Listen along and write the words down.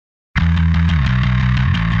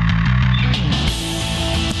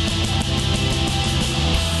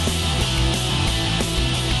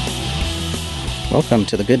Welcome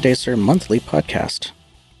to the Good Day Sir Monthly Podcast.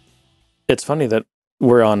 It's funny that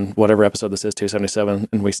we're on whatever episode this is, 277,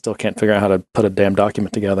 and we still can't figure out how to put a damn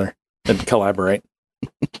document together and collaborate.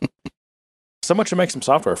 Someone should make some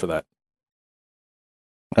software for that.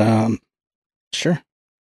 Sure.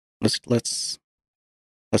 Let's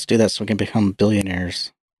do that so we can become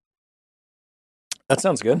billionaires. That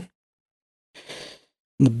sounds good.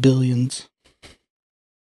 The billions.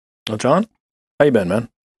 Well, John, how you been, man?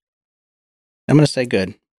 I'm going to say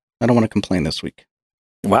good. I don't want to complain this week.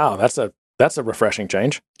 Wow, that's a refreshing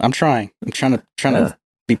change. I'm trying. I'm trying to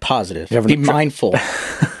be positive. Be mindful.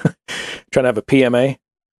 Trying to have a PMA?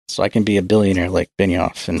 So I can be a billionaire like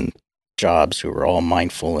Benioff and Jobs, who were all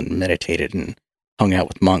mindful and meditated and hung out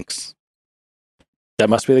with monks. That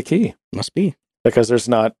must be the key. Must be. Because there's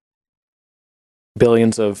not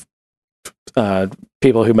billions of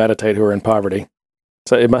people who meditate who are in poverty.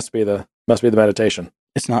 So it must be the meditation.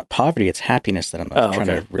 It's not poverty, it's happiness that I'm trying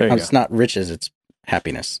to... It's not riches, it's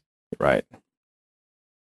happiness. Right.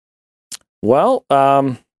 Well, what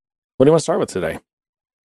do you want to start with today?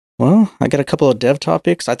 Well, I got a couple of dev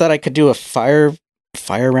topics. I thought I could do a fire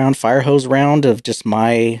hose round of just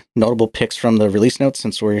my notable picks from the release notes,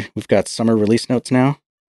 since we've got summer release notes now.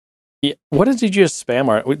 Yeah. What did you just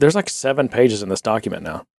spam? There's like 7 pages in this document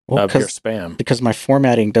now of your spam. Because my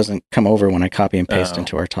formatting doesn't come over when I copy and paste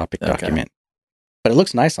into our topic document. But it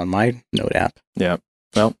looks nice on my Note app. Yeah.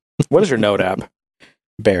 Well, what is your Note app?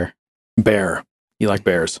 Bear. You like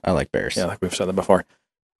bears? I like bears. Yeah, like we've said that before.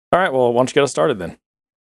 All right, well, why don't you get us started then?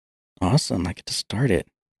 Awesome. I get to start it.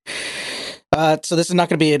 So this is not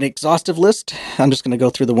going to be an exhaustive list. I'm just going to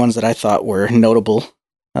go through the ones that I thought were notable,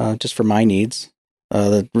 just for my needs.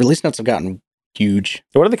 The release notes have gotten huge.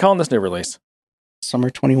 What are they calling this new release?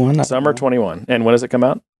 Summer 21? Summer 21. And when does it come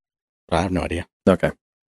out? I have no idea. Okay.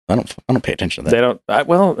 I don't pay attention to that. They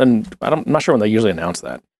don't. I'm not sure when they usually announce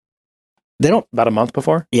that. They don't. About a month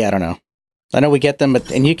before? Yeah, I don't know. I know we get them,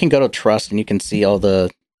 and you can go to Trust and you can see all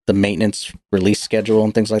the maintenance release schedule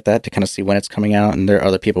and things like that to kind of see when it's coming out. And there are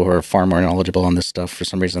other people who are far more knowledgeable on this stuff. For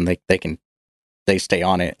some reason, they stay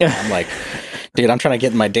on it. I'm like, dude, I'm trying to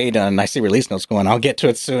get my day done. And I see release notes going. I'll get to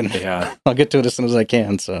it soon. Yeah, I'll get to it as soon as I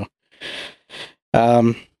can. So,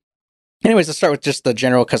 anyways, let's start with just the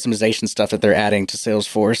general customization stuff that they're adding to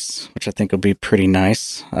Salesforce, which I think will be pretty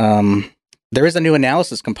nice. There is a new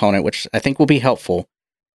analysis component, which I think will be helpful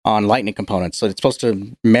on Lightning components. So it's supposed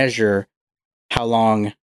to measure how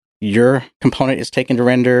long your component is taken to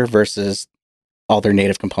render versus all their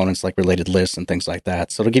native components like related lists and things like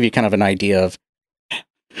that. So it'll give you kind of an idea of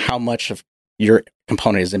how much of your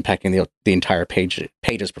component is impacting the entire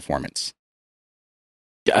page's performance.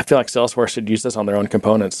 Yeah, I feel like Salesforce should use this on their own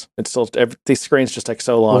components. It's still these screens just take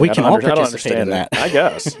so long. Well, we can all I don't participate in that. I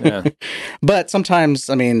guess. Yeah. But sometimes,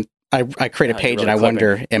 I mean, I create a page really and I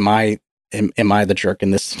wonder, am I the jerk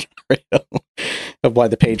in this scenario of why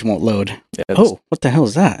the page won't load? Yeah, what the hell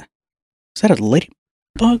is that? Is that a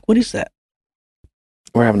ladybug? What is that?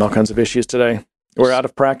 We're having all kinds of issues today. We're out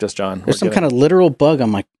of practice, John. There's some kind of literal bug on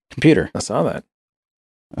my computer. I saw that.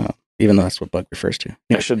 Even though that's what bug refers to.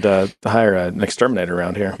 Yeah. I should hire an exterminator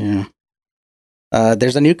around here. Yeah.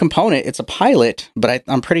 There's a new component. It's a pilot, but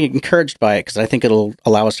I'm pretty encouraged by it because I think it'll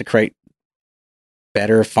allow us to create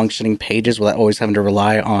better functioning pages without always having to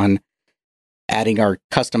rely on adding our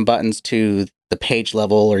custom buttons to the page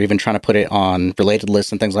level or even trying to put it on related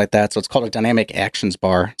lists and things like that. So it's called a dynamic actions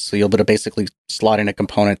bar. So you'll be able to basically slot in a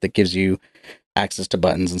component that gives you access to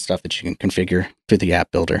buttons and stuff that you can configure through the app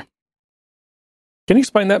builder. Can you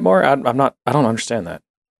explain that more? I don't understand that.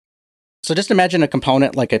 So just imagine a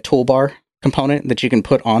component like a toolbar component that you can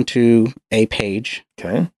put onto a page,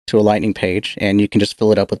 to a Lightning page, and you can just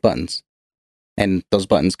fill it up with buttons. And those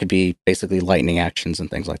buttons could be basically Lightning actions and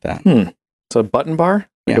things like that. So a button bar?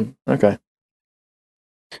 Yeah. Okay.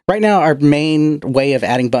 Right now, our main way of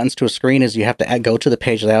adding buttons to a screen is you have to go to the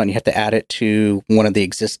page layout and you have to add it to one of the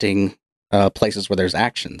existing places where there's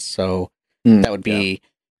actions. So that would be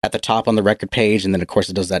at the top on the record page, and then of course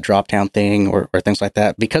it does that drop-down thing or things like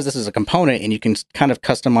that. Because this is a component and you can kind of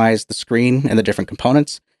customize the screen and the different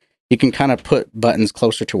components, you can kind of put buttons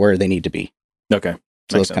closer to where they need to be. Okay.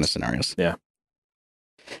 So those kind of scenarios. Yeah.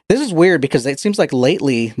 This is weird because it seems like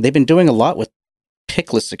lately they've been doing a lot with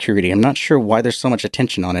pick list security. I'm not sure why there's so much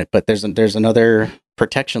attention on it, but there's another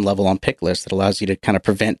protection level on pick lists that allows you to kind of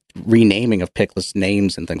prevent renaming of pick list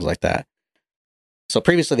names and things like that. So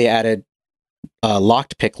previously they added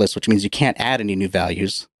locked pick list, which means you can't add any new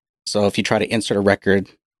values. So if you try to insert a record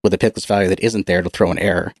with a pick list value that isn't there, it'll throw an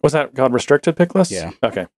error. Was that called restricted pick list? Yeah.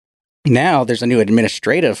 Okay. Now there's a new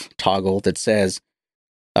administrative toggle that says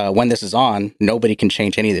When this is on, nobody can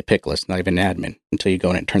change any of the pick list, not even an admin, until you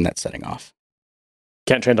go in and turn that setting off.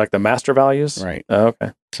 Can't change like the master values? Right. Oh,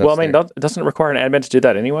 okay. So Well, I mean, doesn't it require an admin to do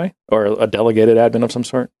that anyway? Or a delegated admin of some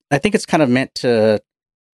sort? I think it's kind of meant to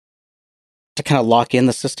kind of lock in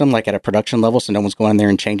the system, like at a production level, so no one's going in there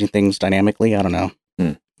and changing things dynamically. I don't know.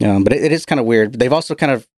 But it is kind of weird. They've also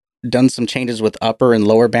kind of done some changes with upper and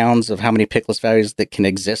lower bounds of how many pick list values that can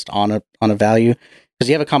exist on a value. Because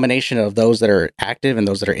you have a combination of those that are active and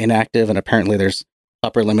those that are inactive, and apparently there's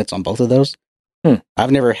upper limits on both of those.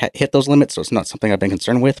 I've never hit those limits, so it's not something I've been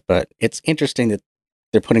concerned with, but it's interesting that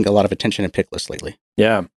they're putting a lot of attention in pick lists lately.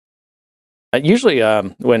 Yeah. Usually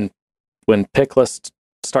when pick lists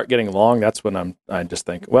start getting long, that's when I just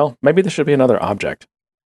think, well, maybe there should be another object.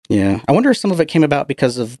 Yeah. I wonder if some of it came about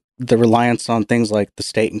because of the reliance on things like the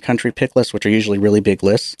state and country pick lists, which are usually really big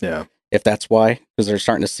lists. Yeah. If that's why, because they're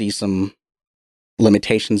starting to see some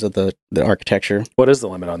limitations of the architecture. What is the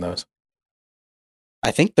limit on those?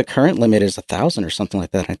 I think the current limit is 1,000 or something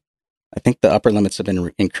like that. I think the upper limits have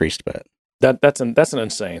been increased, but that's an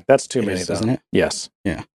insane. That's too many, though. Isn't it? Yes.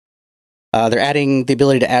 Yeah. They're adding the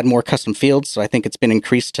ability to add more custom fields, so I think it's been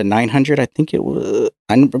increased to 900. I think it was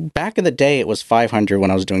back in the day it was 500 when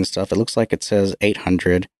I was doing stuff. It looks like it says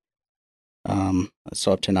 800.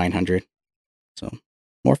 So up to 900. So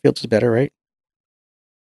more fields is better, right?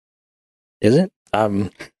 Is it? I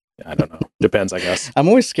don't know. Depends, I guess. I'm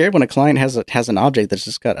always scared when a client has an object that's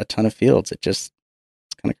just got a ton of fields. It's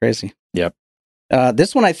kind of crazy. Yep.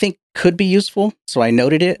 This one I think could be useful, so I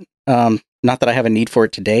noted it. Not that I have a need for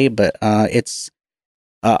it today, but it's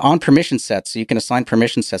on permission sets. So you can assign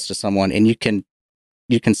permission sets to someone, and you can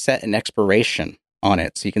set an expiration on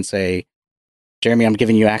it. So you can say, Jeremy, I'm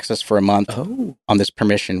giving you access for a month on this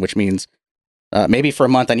permission, which means maybe for a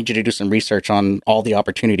month I need you to do some research on all the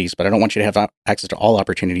opportunities, but I don't want you to have access to all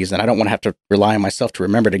opportunities, and I don't want to have to rely on myself to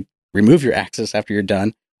remember to remove your access after you're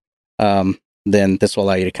done. Then this will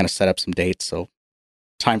allow you to kind of set up some dates. So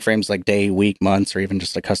timeframes like day, week, months, or even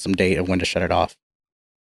just a custom date of when to shut it off.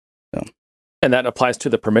 So. And that applies to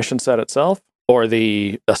the permission set itself, or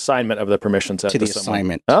the assignment of the permission set to the someone?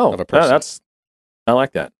 assignment of a person. I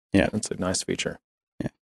like that. Yeah, that's a nice feature.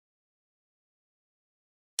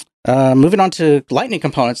 Yeah. Moving on to Lightning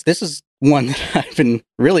components. This is one that I've been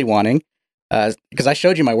really wanting because I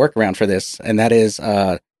showed you my workaround for this, and that is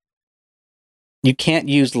you can't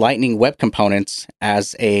use Lightning web components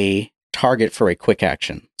as a target for a quick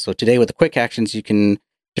action. So today with the quick actions, you can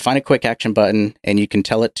define a quick action button and you can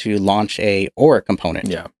tell it to launch a Aura component.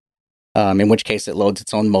 Yeah. In which case it loads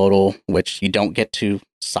its own modal, which you don't get to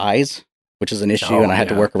size, which is an issue, and I had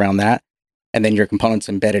to work around that. And then your component's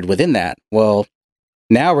embedded within that. Well,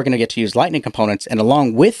 now we're going to get to use Lightning components, and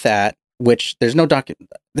along with that, which there's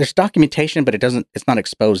documentation, but it's not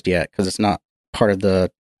exposed yet because it's not part of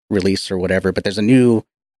the release or whatever. But there's a new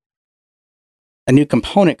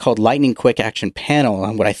component called Lightning Quick Action Panel.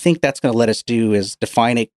 And what I think that's going to let us do is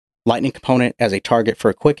define a Lightning component as a target for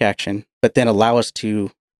a quick action, but then allow us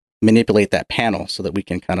to manipulate that panel so that we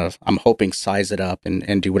can kind of, I'm hoping, size it up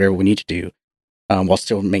and do whatever we need to do while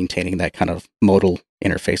still maintaining that kind of modal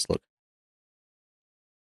interface look.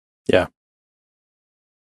 Yeah.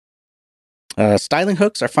 Styling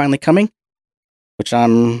hooks are finally coming, which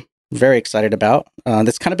I'm very excited about.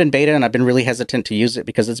 That's kind of been beta, and I've been really hesitant to use it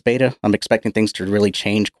because it's beta. I'm expecting things to really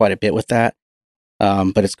change quite a bit with that.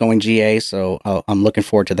 But it's going GA, so I'm looking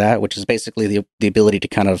forward to that, which is basically the ability to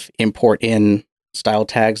kind of import in style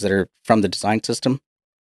tags that are from the design system.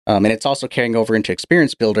 And it's also carrying over into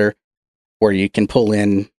Experience Builder, where you can pull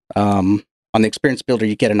in, on the Experience Builder,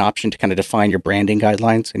 you get an option to kind of define your branding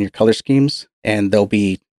guidelines and your color schemes, and there'll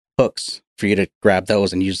be hooks for you to grab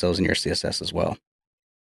those and use those in your CSS as well.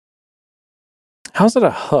 How's it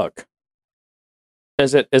a hook?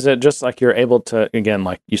 Is it just like you're able to, again,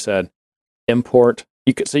 like you said, import?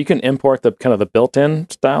 You can import the kind of the built-in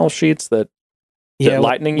style sheets that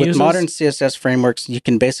Lightning uses? With modern CSS frameworks, you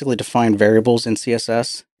can basically define variables in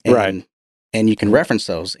CSS, and you can reference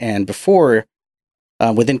those. And before,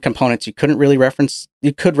 within components, you could reference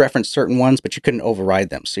certain ones, but you couldn't override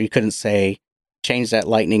them. So you couldn't say, change that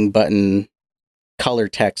Lightning button color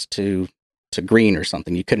text to green or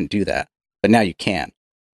something. You couldn't do that, but now you can.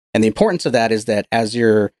 And the importance of that is that as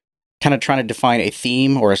you're kind of trying to define a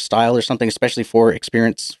theme or a style or something, especially for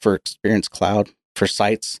Experience Cloud, for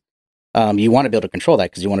sites, you want to be able to control that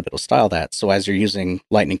because you want to be able to style that. So as you're using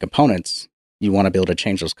Lightning components, you want to be able to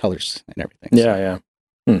change those colors and everything. Yeah.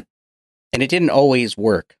 And it didn't always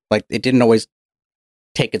work. Like, it didn't always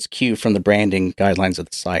take its cue from the branding guidelines of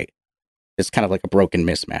the site. It's kind of like a broken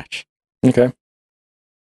mismatch. Okay.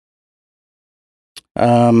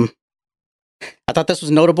 I thought this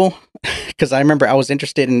was notable because I remember I was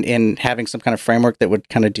interested in having some kind of framework that would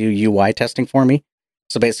kind of do UI testing for me.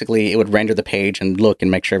 So basically, it would render the page and look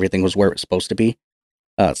and make sure everything was where it's supposed to be,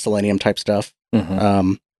 Selenium type stuff.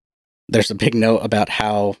 There's a big note about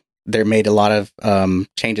how they made a lot of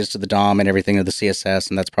changes to the DOM and everything of the CSS,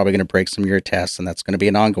 and that's probably going to break some of your tests, and that's going to be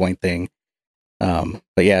an ongoing thing.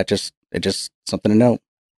 But yeah, it just something to note.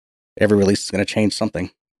 Every release is going to change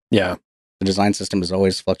something. Yeah, the design system is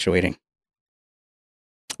always fluctuating.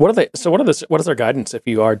 What is their guidance if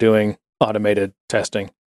you are doing automated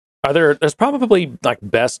testing? There's probably like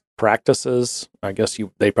best practices, I guess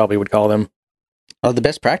they probably would call them. The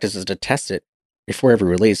best practice is to test it before every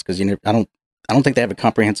release, because I don't think they have a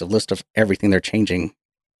comprehensive list of everything they're changing.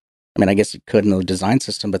 I mean, I guess you could in the design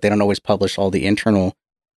system, but they don't always publish all the internal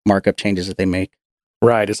markup changes that they make.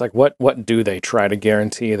 Right. It's like what do they try to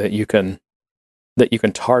guarantee that you can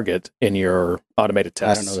target in your automated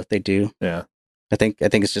tests? I don't know that they do. Yeah. I think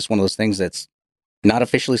it's just one of those things that's not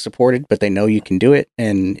officially supported, but they know you can do it,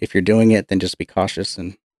 and if you're doing it, then just be cautious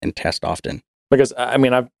and test often. Because I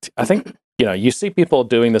mean, I think you see people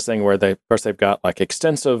doing this thing where they've got like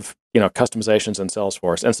extensive customizations in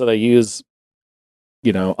Salesforce, and so they use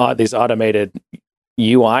these automated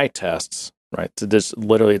UI tests, right? To just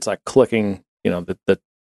literally, it's like clicking. The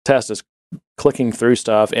test is clicking through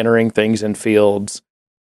stuff, entering things in fields,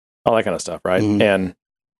 all that kind of stuff, right? Mm-hmm. And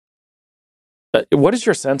what is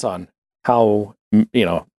your sense on how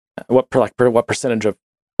what percentage of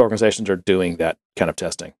organizations are doing that kind of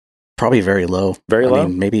testing? Probably very low. Very low? I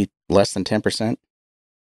mean, maybe less than 10%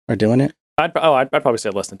 are doing it. I'd probably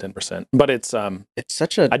say less than 10%. But it's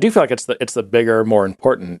such a. I do feel like it's the bigger, more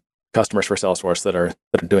important customers for Salesforce that are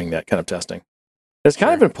doing that kind of testing. It's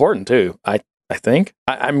kind of important too. I think.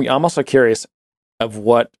 I'm also curious of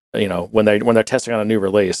what when they're testing on a new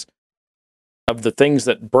release, of the things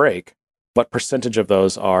that break, what percentage of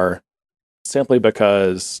those are simply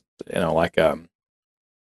because like a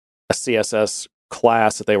CSS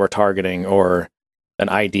class that they were targeting or an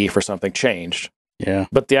ID for something changed. Yeah.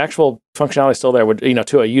 But the actual functionality still there would,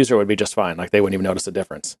 to a user would be just fine. Like they wouldn't even notice the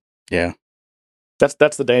difference. Yeah.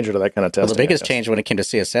 That's the danger to that kind of testing. Well, the biggest change when it came to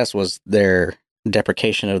CSS was their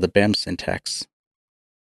deprecation of the BEM syntax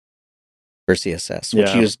for CSS,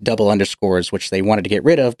 which used double underscores, which they wanted to get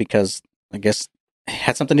rid of because I guess it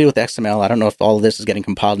had something to do with XML. I don't know if all of this is getting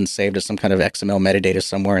compiled and saved as some kind of XML metadata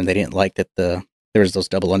somewhere, and they didn't like that there was those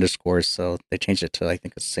double underscores, so they changed it to, I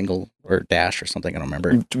think, a single or dash or something. I don't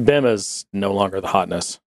remember. BEM is no longer the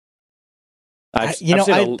hotness.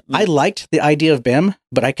 I liked the idea of BEM,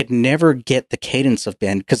 but I could never get the cadence of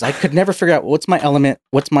BEM because I could never figure out what's my element,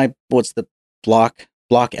 what's the block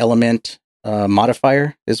element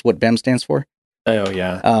modifier is what BEM stands for. Oh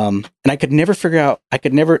yeah. And I could never figure out.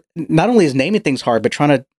 Not only is naming things hard, but trying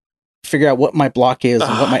to figure out what my block is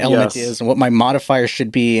and what my element is and what my modifier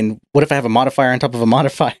should be, and what if I have a modifier on top of a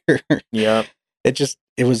modifier. Yeah.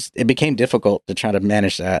 It became difficult to try to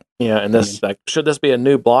manage that. Yeah, and this should this be a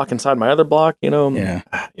new block inside my other block? Yeah,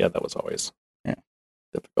 that was always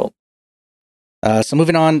difficult. So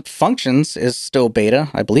moving on, functions is still beta.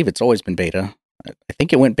 I believe it's always been beta. I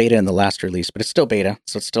think it went beta in the last release, but it's still beta,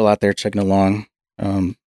 so it's still out there chugging along.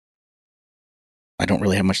 I don't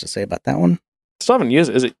really have much to say about that one. Still haven't used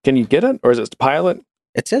it. Is it? Can you get it, or is it pilot?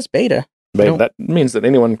 It says beta. That means that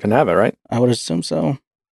anyone can have it, right? I would assume so.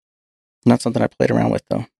 Not something I played around with,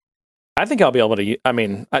 though. I think I'll be able to. I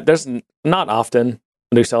mean, there's not often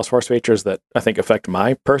new Salesforce features that I think affect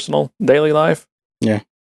my personal daily life. Yeah.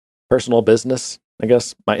 Personal business, I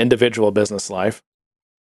guess, my individual business life.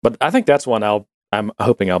 But I think that's one I'm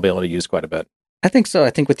hoping I'll be able to use quite a bit. I think so. I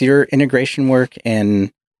think with your integration work,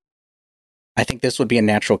 and I think this would be a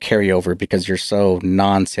natural carryover because you're so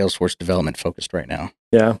non-Salesforce development focused right now.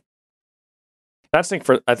 Yeah. I think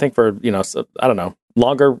for I don't know,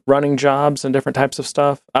 longer running jobs and different types of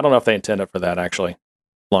stuff. I don't know if they intend it for that, actually,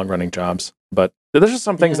 long running jobs. But there's just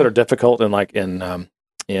some things that are difficult in what is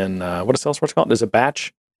Salesforce called? Is it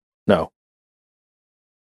batch? No.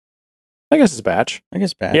 I guess it's batch. I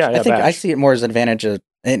guess batch. Yeah, I think batch. I see it more as an advantage of,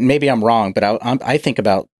 and maybe I'm wrong, but I think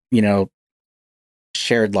about,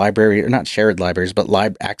 shared library, or not shared libraries, but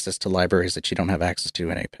access to libraries that you don't have access to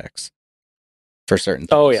in Apex for certain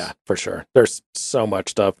things. Oh yeah, for sure. There's so much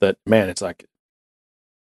stuff that, man, it's like,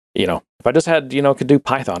 if I just had, could do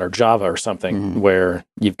Python or Java or something where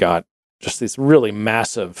you've got just these really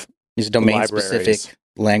massive these domain-specific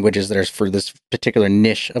languages that are for this particular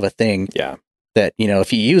niche of a thing. Yeah. That,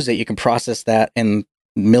 if you use it, you can process that in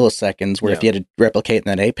milliseconds, where if you had to replicate in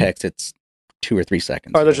that Apex, it's 2 or 3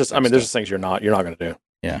 seconds. Or there's just things you're not going to do.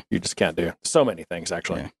 Yeah. You just can't do. So many things,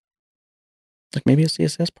 actually. Yeah. Like maybe a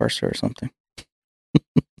CSS parser or something.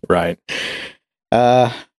 Right.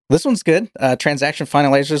 This one's good. Transaction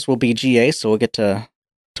finalizers will be GA, so we'll get to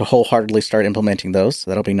wholeheartedly start implementing those.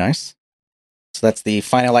 So that'll be nice. So that's the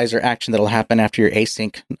finalizer action that'll happen after your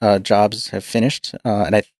async jobs have finished.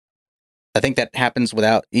 And I think that happens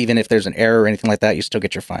without, even if there's an error or anything like that, you still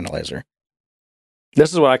get your finalizer.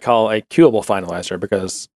 This is what I call a queuable finalizer,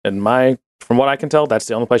 because from what I can tell, that's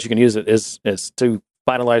the only place you can use it is to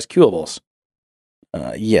finalize queuables.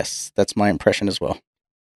 Yes, that's my impression as well.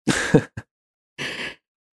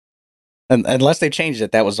 And unless they changed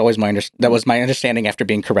it, that was always my understanding after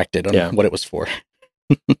being corrected on what it was for.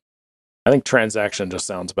 I think transaction just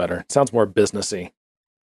sounds better. It sounds more businessy.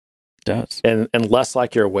 It does. And less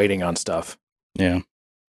like you're waiting on stuff. Yeah.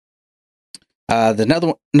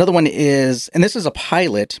 Another one is, and this is a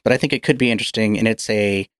pilot, but I think it could be interesting, and it's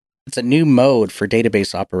a new mode for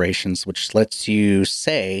database operations, which lets you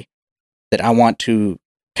say that I want to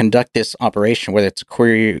conduct this operation, whether it's a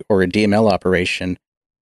query or a DML operation,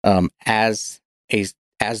 as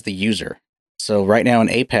the user. So right now in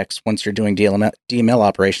Apex, once you're doing DML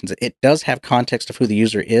operations, it does have context of who the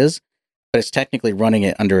user is, but it's technically running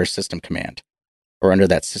it under a system command or under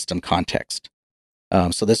that system context.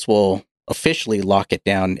 So this will officially lock it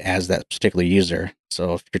down as that particular user.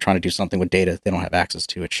 So if you're trying to do something with data they don't have access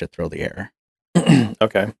to, it should throw the error.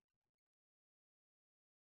 Okay.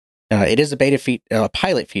 It is a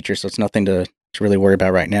pilot feature, so it's nothing to really worry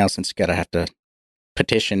about right now, since you have to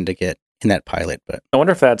petition to get in that pilot. But I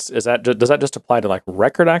wonder if does that just apply to like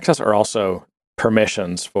record access or also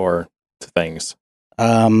permissions for things?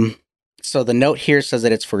 So the note here says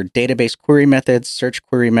that it's for database query methods, search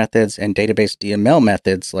query methods, and database DML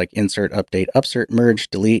methods like insert, update, upsert, merge,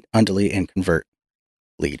 delete, undelete, and convert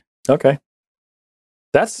lead. Okay.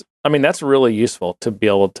 That's really useful to be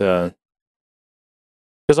able to,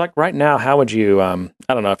 because like right now, how would you, I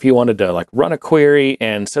don't know, if you wanted to like run a query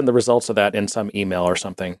and send the results of that in some email or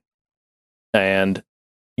something, and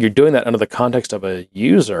you're doing that under the context of a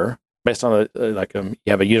user based on you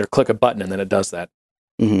have a user click a button and then it does that.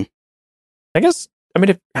 Mm-hmm. I guess,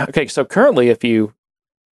 so currently if you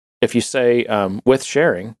say with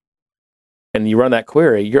sharing and you run that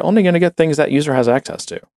query, you're only going to get things that user has access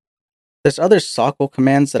to. There's other SOQL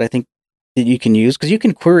commands that I think that you can use, because you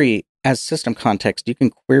can query as system context. You can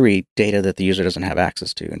query data that the user doesn't have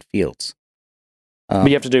access to in fields. But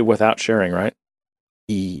you have to do without sharing, right?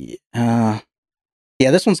 Yeah,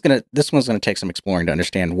 this one's gonna take some exploring to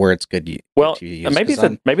understand where it's good to use.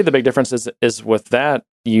 Maybe the big difference is with that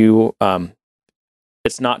you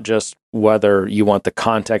it's not just whether you want the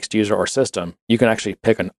context user or system. You can actually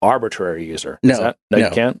pick an arbitrary user. No, you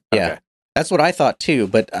can't? Yeah. Okay. That's what I thought too,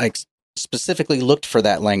 but I specifically looked for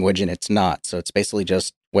that language and it's not. So it's basically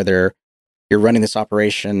just whether you're running this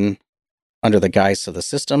operation under the guise of the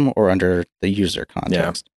system or under the user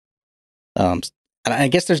context. Yeah. And I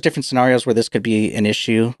guess there's different scenarios where this could be an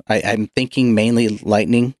issue. I'm thinking mainly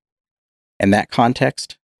Lightning in that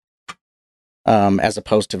context. As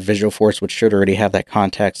opposed to Visualforce, which should already have that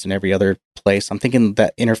context in every other place. I'm thinking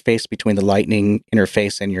that interface between the Lightning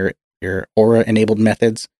interface and your Aura-enabled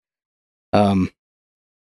methods,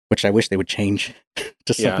 which I wish they would change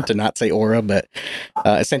to not say Aura, but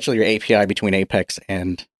essentially your API between Apex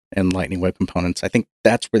and Lightning Web Components. I think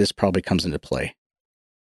that's where this probably comes into play.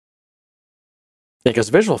 Yeah,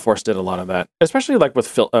 because Visualforce did a lot of that, especially like with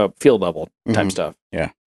field level type stuff.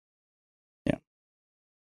 Yeah.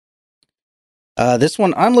 This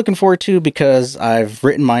one I'm looking forward to because I've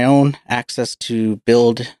written my own access to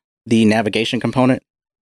build the navigation component.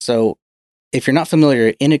 So if you're not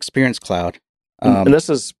familiar, in Experience Cloud... and this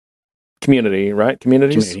is Community, right?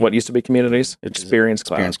 Communities? What used to be Communities? Experience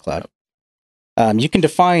Cloud. You can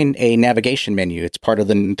define a navigation menu. It's part of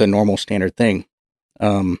the normal standard thing.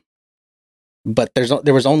 But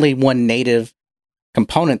there was only one native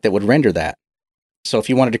component that would render that. So if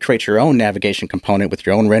you wanted to create your own navigation component with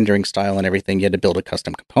your own rendering style and everything, you had to build a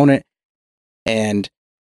custom component. And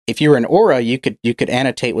if you were in Aura, you could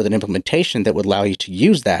annotate with an implementation that would allow you to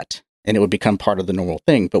use that, and it would become part of the normal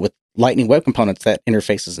thing. But with Lightning Web Components, that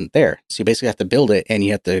interface isn't there. So you basically have to build it, and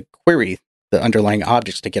you have to query the underlying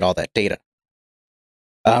objects to get all that data.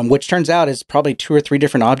 Which turns out is probably 2 or 3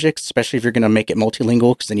 different objects, especially if you're going to make it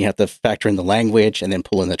multilingual, because then you have to factor in the language and then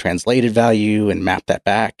pull in the translated value and map that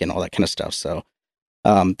back and all that kind of stuff. So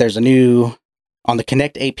there's a new, on the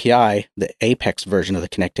Connect API, the Apex version of the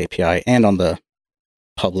Connect API, and on the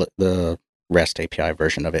REST API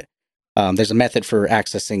version of it, there's a method for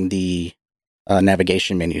accessing the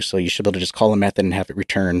navigation menu. So you should be able to just call a method and have it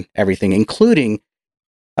return everything, including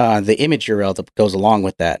the image URL that goes along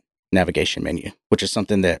with that navigation menu, which is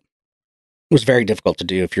something that was very difficult to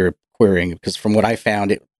do if you're querying, because from what I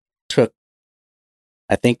found, it took,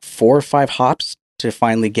 I think, 4 or 5 hops to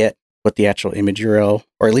finally get what the actual image URL,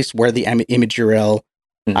 or at least where the image URL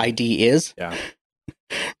ID is,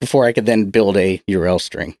 before I could then build a URL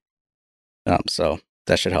string. So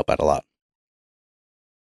that should help out a lot.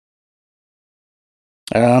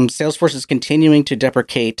 Salesforce is continuing to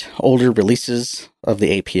deprecate older releases of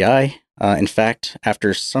the API. In fact,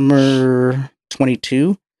 after summer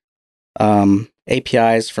 22,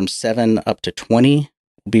 APIs from 7 up to 20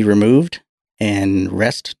 will be removed, and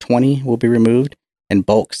REST 20 will be removed, and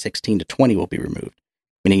bulk 16 to 20 will be removed,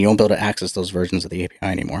 meaning you won't be able to access those versions of the API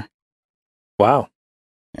anymore. Wow.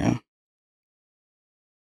 Yeah.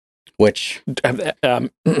 Which I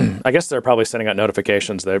guess they're probably sending out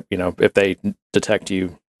notifications that, if they detect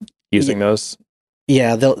you using those.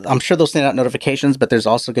 Yeah, I'm sure they'll send out notifications, but there's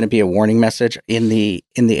also going to be a warning message in the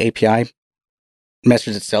API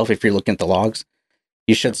message itself. If you're looking at the logs,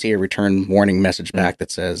 you should see a return warning message back that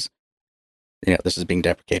says, this is being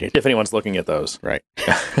deprecated. If anyone's looking at those. Right.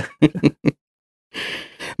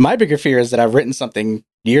 My bigger fear is that I've written something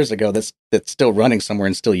years ago that's still running somewhere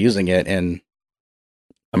and still using it. And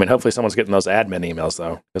I mean, hopefully someone's getting those admin emails,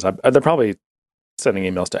 though, because they're probably sending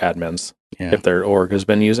emails to admins if their org has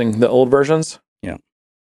been using the old versions. Yeah.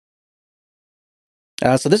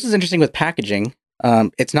 So this is interesting with packaging.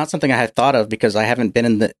 It's not something I had thought of because I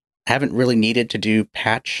haven't really needed to do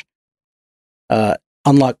patch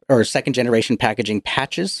unlock or second generation packaging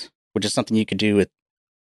patches, which is something you could do with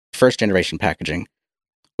first generation packaging,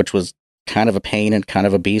 which was kind of a pain and kind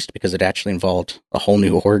of a beast because it actually involved a whole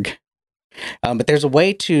new org. But there's a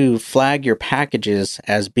way to flag your packages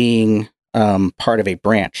as being part of a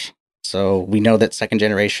branch. So we know that second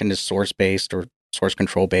generation is source based or source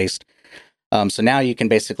control based. So now you can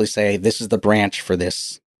basically say, this is the branch for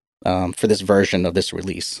this version of this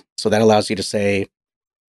release. So that allows you to say,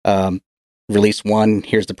 release 1,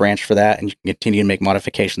 here's the branch for that, and you can continue to make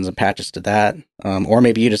modifications and patches to that. Or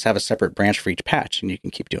maybe you just have a separate branch for each patch, and you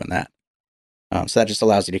can keep doing that. So that just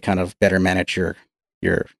allows you to kind of better manage your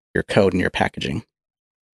code and your packaging.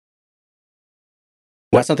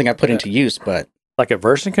 Not something I put into use, but like a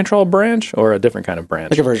version control branch or a different kind of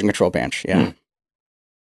branch? Like a version control branch, yeah.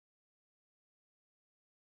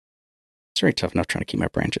 It's very tough enough trying to keep my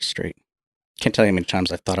branches straight. Can't tell you how many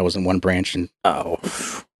times I thought I was in one branch and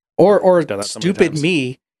or stupid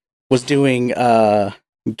me was doing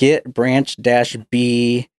git branch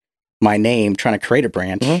 -b my name trying to create a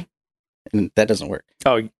branch, and that doesn't work.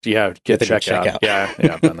 Oh yeah, git checkout. Yeah,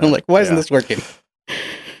 I've done that. I'm like, why isn't this working?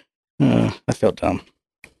 I felt dumb.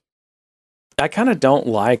 I kind of don't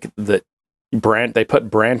like that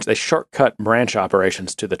branch. They shortcut branch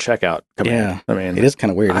operations to the checkout command. Yeah, I mean, it is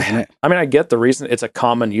kind of weird, isn't it? I mean, I get the reason. It's a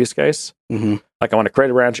common use case. Mm-hmm. Like I want to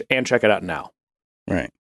create a branch and check it out now.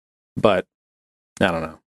 Right. But I don't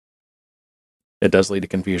know. It does lead to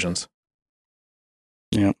confusions.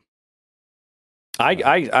 Yeah.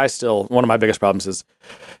 I still, one of my biggest problems is,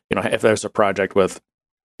 if there's a project with,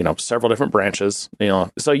 several different branches,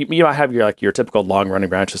 so you might have your typical long running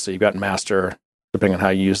branches. So you've got master, depending on how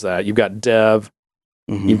you use that. You've got dev.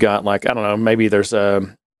 Mm-hmm. You've got I don't know, maybe there's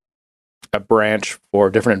a branch for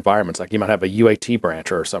different environments. Like you might have a UAT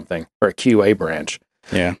branch or something, or a QA branch.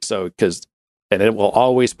 Yeah. So and it will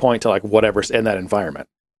always point to whatever's in that environment.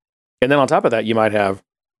 And then on top of that, you might have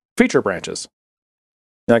feature branches.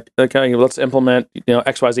 Okay, let's implement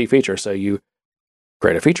XYZ feature. So you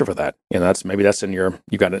create a feature for that. That's in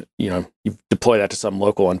you got to you deploy that to some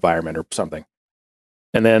local environment or something.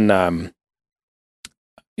 And then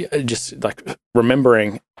just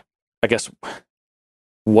remembering, I guess,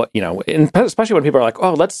 what and especially when people are like,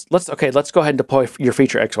 oh, let's go ahead and deploy your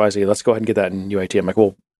feature XYZ. Let's go ahead and get that in UAT. I'm like,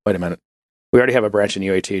 well, wait a minute. We already have a branch in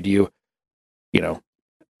UAT. Do you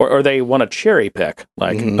or they want to cherry pick,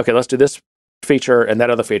 okay, let's do this feature and that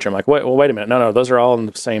other feature. I'm like, wait a minute. No, those are all in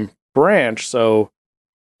the same branch. So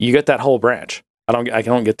you get that whole branch. I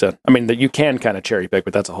don't get to, I mean, you can kind of cherry pick,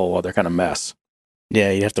 but that's a whole other kind of mess.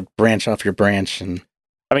 Yeah. You have to branch off your branch. And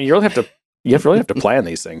I mean, you really have to plan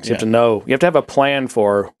these things. You have to know, you have to have a plan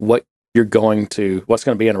for what's going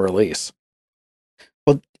to be in a release.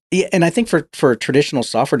 Well, yeah. And I think for traditional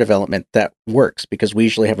software development, that works because we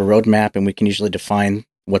usually have a roadmap and we can usually define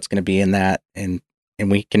what's going to be in that. And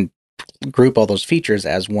we can group all those features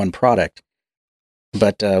as one product.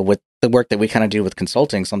 But with the work that we kind of do with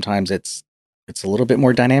consulting, sometimes it's a little bit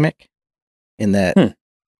more dynamic in that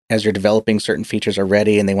as you're developing, certain features are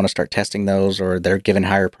ready and they want to start testing those, or they're given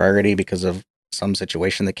higher priority because of some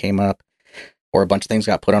situation that came up, or a bunch of things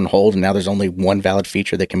got put on hold and now there's only one valid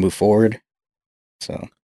feature that can move forward. So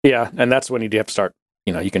yeah, and that's when you have to start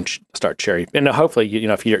you can start cherry. And hopefully,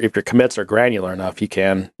 if your commits are granular enough, you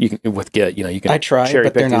can with Git, you can. I try, cherry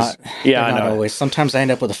but pick they're not. Yeah, They're I not know. always. Sometimes I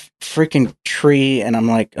end up with a freaking tree, and I'm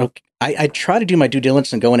like, okay. I try to do my due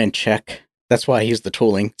diligence and go in and check. That's why I use the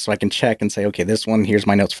tooling, so I can check and say, okay, this one, here's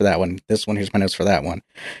my notes for that one. This one, here's my notes for that one.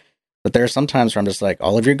 But there are some times where I'm just like,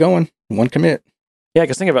 all of you going, one commit. Yeah,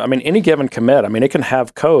 because think about it. Any given commit, it can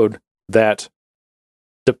have code that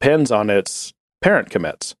depends on its parent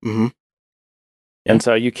commits. Mm-hmm. And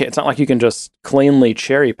so you can't. It's not like you can just cleanly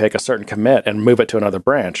cherry pick a certain commit and move it to another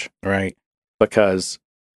branch, Right? Because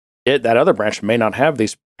that other branch may not have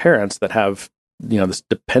these parents that have this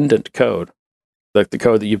dependent code, the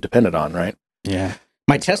code that you've depended on, right? Yeah.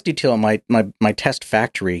 My test detail, my test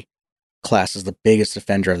factory class is the biggest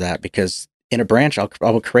offender of that, because in a branch, I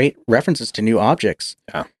will create references to new objects.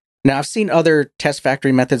 Yeah. Now, I've seen other test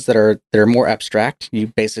factory methods that are more abstract. You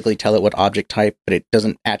basically tell it what object type, but it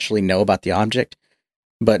doesn't actually know about the object.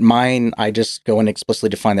 But mine, I just go and explicitly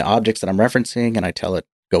define the objects that I'm referencing, and I tell it,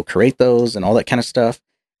 go create those and all that kind of stuff.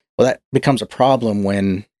 Well, that becomes a problem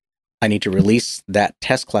when I need to release that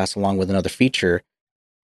test class along with another feature,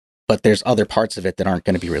 but there's other parts of it that aren't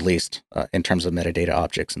going to be released in terms of metadata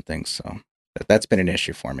objects and things. So that's been an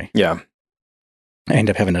issue for me. Yeah. I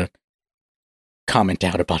end up having to comment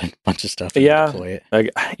out about a bunch of stuff and deploy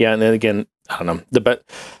it. And then again, I don't know. But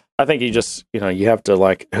I think you just, you have to,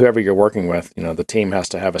 like, whoever you're working with, the team has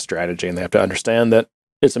to have a strategy, and they have to understand that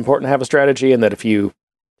it's important to have a strategy, and that if your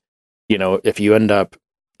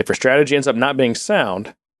strategy ends up not being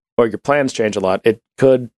sound, or your plans change a lot, it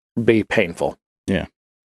could be painful. Yeah.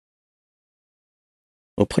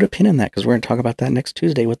 We'll put a pin in that, because we're going to talk about that next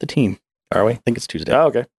Tuesday with the team. Are we? I think it's Tuesday. Oh,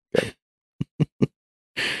 okay. Good.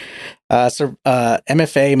 So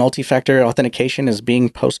MFA, multi-factor authentication, is being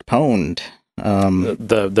postponed.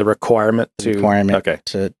 The requirement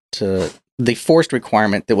to the forced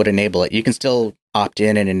requirement that would enable it. You can still opt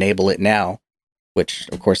in and enable it now, which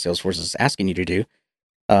of course Salesforce is asking you to do.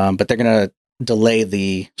 But they're going to delay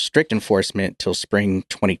the strict enforcement till spring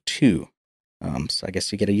 22. So I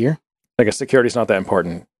guess you get a year. I guess security's not that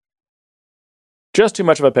important. Just too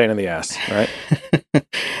much of a pain in the ass, right?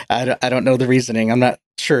 I don't know the reasoning. I'm not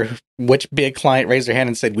sure which big client raised their hand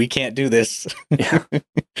and said, we can't do this. Yeah.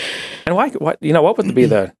 And why, what would be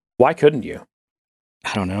why couldn't you?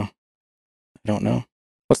 I don't know.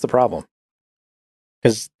 What's the problem?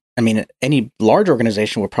 Because, any large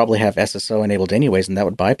organization would probably have SSO enabled anyways, and that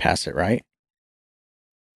would bypass it, right?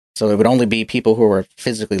 So it would only be people who are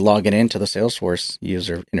physically logging into the Salesforce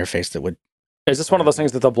user interface that would. Is this one of those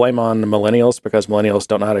things that they'll blame on millennials because millennials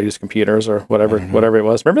don't know how to use computers or whatever it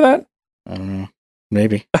was? Remember that? I don't know.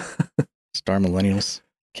 Maybe. Star millennials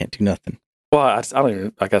can't do nothing. Well, I don't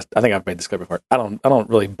even. I guess I think I've made this clear before. I don't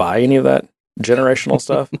really buy any of that generational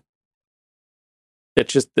stuff.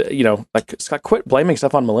 It's just Scott, quit blaming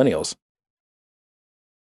stuff on millennials.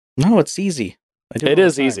 No, it's easy. It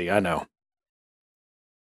is easy. I know.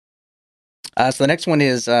 So the next one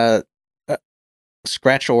is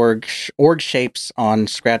Scratch org shapes on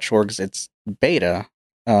Scratch orgs. It's beta.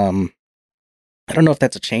 I don't know if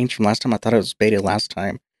that's a change from last time. I thought it was beta last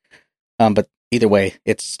time. But either way,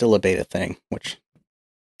 it's still a beta thing, which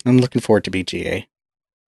I'm looking forward to be GA.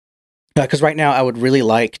 Because right now I would really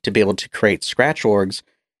like to be able to create Scratch orgs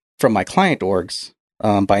from my client orgs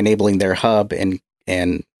by enabling their hub and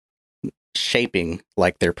shaping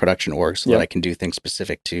like their production orgs, so that I can do things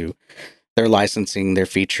specific to their licensing, their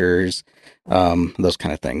features, those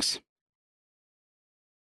kind of things.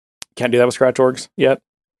 Can't do that with Scratch orgs yet?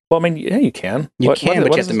 Well, yeah, you can. But you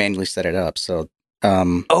have to manually set it up. So,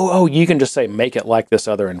 you can just say, make it like this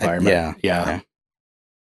other environment. Yeah.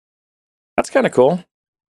 That's kind of cool.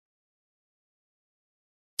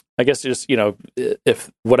 I guess just,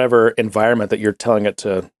 if whatever environment that you're telling it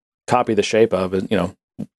to copy the shape of,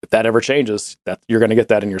 if that ever changes, that you're going to get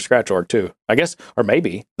that in your Scratch org too, I guess. Or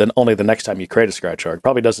maybe then only the next time you create a Scratch org.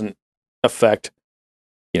 Probably doesn't affect,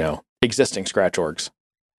 existing Scratch orgs.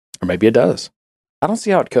 Or maybe it does. I don't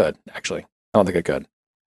see how it could, actually. I don't think it could.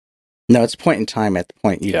 No, it's point in time. At the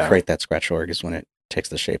point you create that Scratch org is when it takes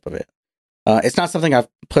the shape of it. It's not something I've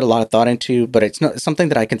put a lot of thought into, but it's not something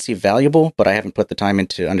that I can see valuable, but I haven't put the time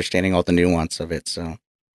into understanding all the nuance of it. So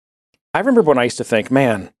I remember when I used to think,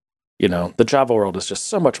 man, the Java world is just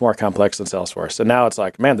so much more complex than Salesforce. And now it's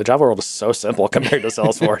like, man, the Java world is so simple compared to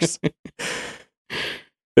Salesforce.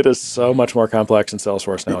 It is so much more complex in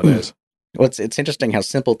Salesforce nowadays. Well, it's interesting how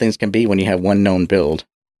simple things can be when you have one known build.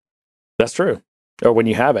 That's true. Or when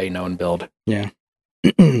you have a known build. Yeah.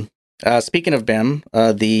 Speaking of BEM,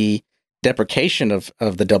 the deprecation of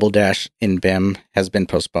the double dash in BEM has been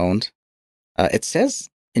postponed. It says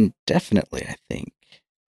indefinitely, I think.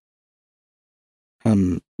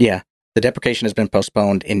 Yeah, the deprecation has been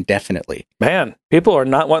postponed indefinitely. Man, people are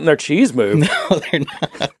not wanting their cheese moved. No, they're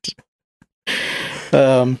not.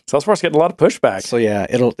 Salesforce getting a lot of pushback. So yeah,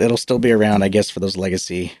 it'll still be around, I guess, for those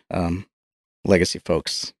legacy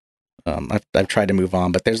folks. I've tried to move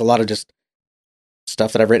on, but there's a lot of just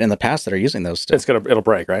stuff that I've written in the past that are using those still. It'll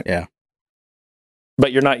break, right? Yeah.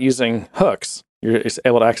 But you're not using hooks. You're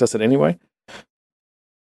able to access it anyway?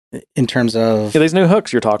 In terms of these new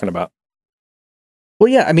hooks you're talking about. Well,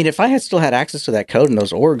 yeah, I mean, if I had still had access to that code and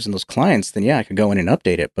those orgs and those clients, then yeah, I could go in and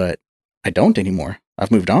update it, but I don't anymore. I've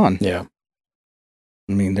moved on. Yeah.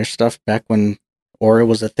 I mean, there's stuff back when Aura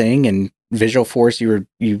was a thing and Visualforce, you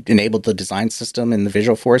enabled the design system in the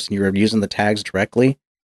Visualforce and you were using the tags directly.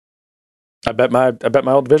 I bet my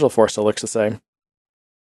old Visualforce still looks the same.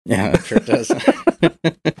 Yeah, I'm sure it does.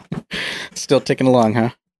 Still ticking along, huh?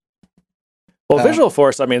 Well,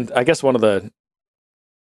 Visualforce, I mean, I guess one of the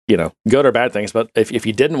good or bad things, but if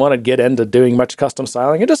you didn't want to get into doing much custom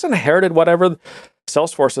styling, it just inherited whatever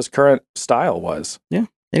Salesforce's current style was. Yeah,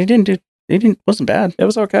 and wasn't bad. It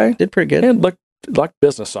was okay. Did pretty good. It looked like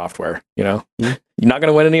business software, You're not going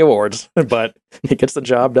to win any awards, but it gets the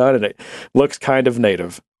job done and it looks kind of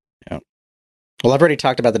native. Yeah. Well, I've already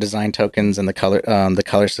talked about the design tokens and the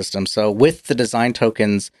color system. So with the design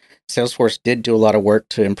tokens, Salesforce did do a lot of work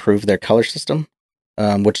to improve their color system.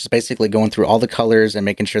 Which is basically going through all the colors and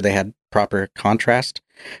making sure they had proper contrast,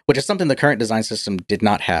 which is something the current design system did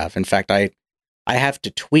not have. In fact, I have to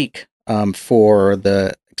tweak for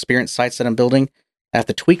the experience sites that I'm building. I have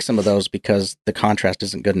to tweak some of those because the contrast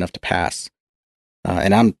isn't good enough to pass.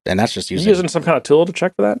 And that's just using some kind of tool to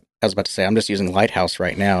check for that. I was about to say I'm just using Lighthouse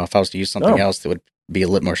right now. If I was to use something else that would be a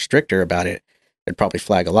little more stricter about it, it'd probably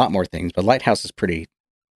flag a lot more things. But Lighthouse is pretty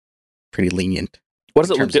lenient. What does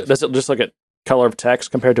it look? Does it just look at color of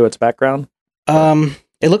text compared to its background?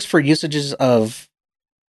 It looks for usages of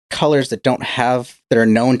colors that are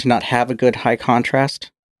known to not have a good high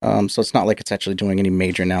contrast. So it's not like it's actually doing any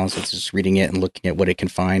major analysis. It's just reading it and looking at what it can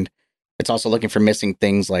find. It's also looking for missing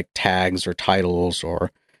things like tags or titles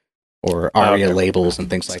or ARIA labels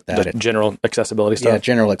and things like that. The general accessibility stuff. Yeah,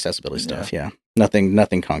 general accessibility stuff. Yeah,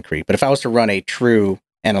 nothing concrete. But if I was to run a true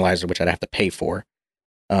analyzer, which I'd have to pay for,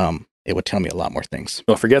 it would tell me a lot more things.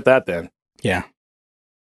 Well, forget that then. Yeah.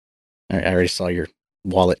 I already saw your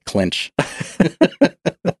wallet clench.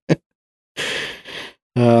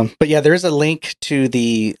 But yeah, there is a link to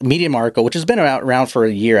the Medium article, which has been around for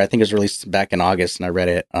a year. I think it was released back in August, and I read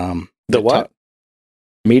it. The what?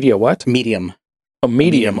 Media what? Medium. A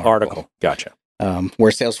Medium article. Gotcha.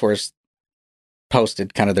 Where Salesforce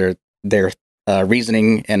posted kind of their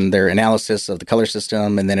reasoning and their analysis of the color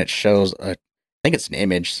system, and then it shows, I think it's an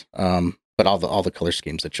image, but all the color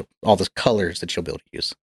schemes all the colors that you'll be able to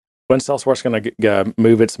use. When's Salesforce going to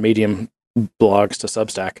move its Medium blogs to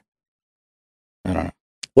Substack? I don't know.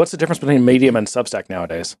 What's the difference between Medium and Substack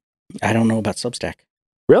nowadays? I don't know about Substack.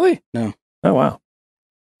 Really? No. Oh, wow.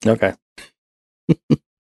 Okay.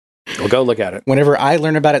 We'll go look at it. Whenever I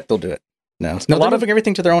learn about it, they'll do it. No, they're moving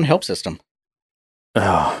everything to their own help system.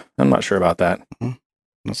 Oh, I'm not sure about that.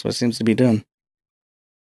 That's what it seems to be doing.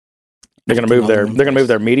 They're going to move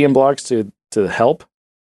their Medium blogs to help.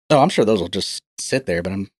 Oh, I'm sure those will just sit there,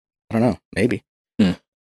 but I don't know. Maybe.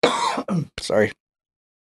 Sorry.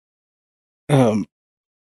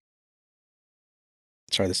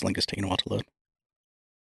 Sorry, this link is taking a while to load.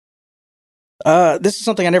 This is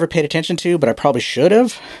something I never paid attention to, but I probably should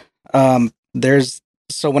have.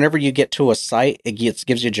 So whenever you get to a site, it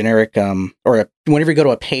gives you a generic, whenever you go to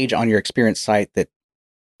a page on your experience site that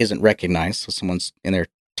isn't recognized, so someone's in there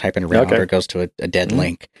typing around or goes to a dead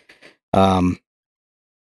link. I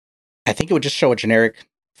think it would just show a generic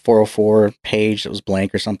 404 page that was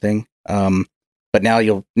blank or something. But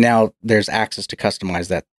now there's access to customize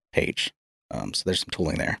that page. So there's some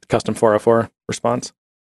tooling there. Custom 404 response.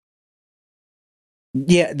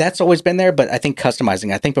 Yeah, that's always been there, but I think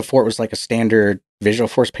customizing. I think before it was like a standard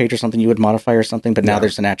Visualforce page or something you would modify or something, but now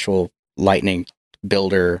there's an actual Lightning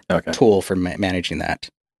builder tool for managing that.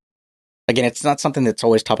 Again, it's not something that's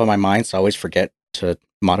always top of my mind, so I always forget to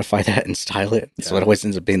modify that and style it. Yeah. So it always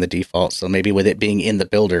ends up being the default. So maybe with it being in the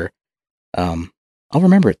builder, I'll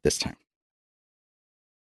remember it this time.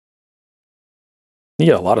 You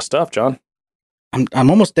got a lot of stuff, John. I'm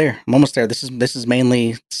almost there. This is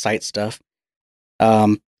mainly site stuff.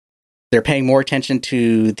 They're paying more attention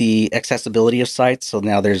to the accessibility of sites. So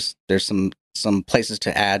now there's some places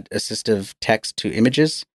to add assistive text to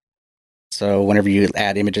images. So whenever you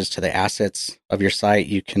add images to the assets of your site,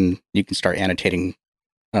 you can start annotating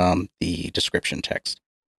the description text.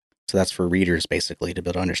 So that's for readers basically to be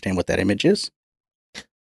able to understand what that image is.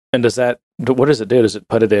 And what does it do? Does it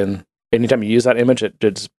put it in, anytime you use that image, it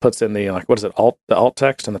just puts in the, like, what is it, the alt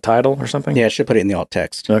text and the title or something? Yeah, it should put it in the alt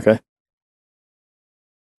text. Okay.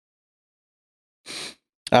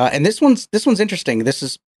 And this one's interesting. This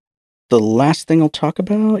is the last thing I'll talk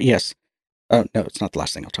about. Yes. No, it's not the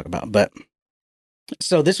last thing I'll talk about. But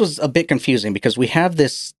so this was a bit confusing because we have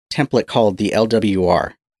this template called the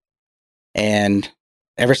LWR, and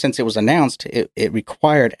ever since it was announced, it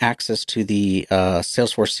required access to the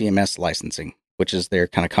Salesforce CMS licensing, which is their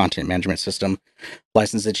kind of content management system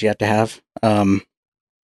license that you have to have.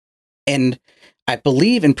 And I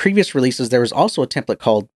believe in previous releases, there was also a template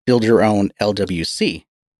called Build Your Own LWC.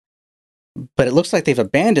 But it looks like they've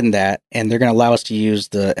abandoned that, and they're going to allow us to use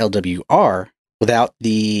the LWR without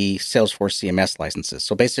the Salesforce CMS licenses.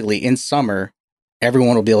 So basically, in summer,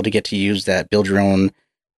 everyone will be able to get to use that Build Your Own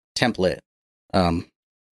template,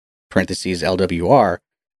 parentheses LWR,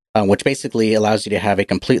 which basically allows you to have a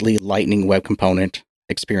completely Lightning Web Component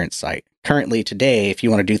experience site. Currently, today, if you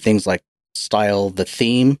want to do things like style the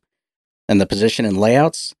theme and the position and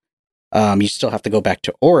layouts, you still have to go back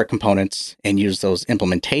to Aura components and use those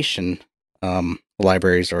implementation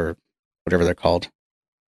libraries or whatever they're called.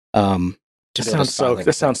 This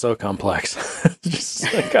sounds so complex.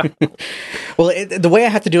 Well, the way I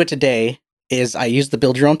have to do it today is I use the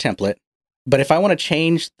Build Your Own template. But if I want to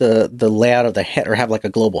change the layout of the head, or have like a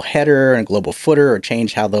global header and a global footer, or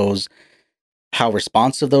change how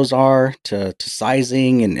responsive those are to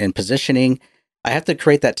sizing and positioning, I have to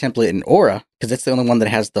create that template in Aura because it's the only one that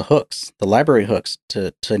has the hooks, the library hooks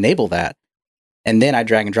to enable that. And then I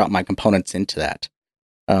drag and drop my components into that.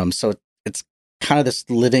 So it's kind of this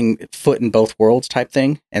living foot in both worlds type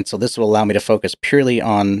thing. And so this will allow me to focus purely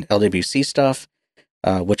on LWC stuff,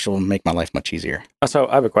 which will make my life much easier. So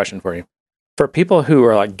I have a question for you. For people who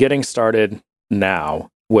are like getting started now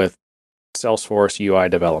with Salesforce UI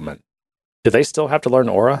development, do they still have to learn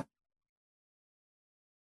Aura?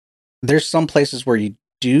 There's some places where you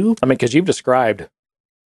do. I mean, because you've described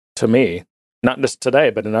to me, not just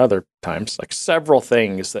today, but in other times, like several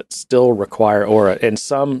things that still require Aura in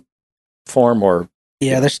some form or...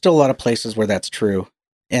 Yeah, there's still a lot of places where that's true.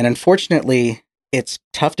 And unfortunately, it's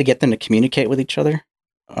tough to get them to communicate with each other.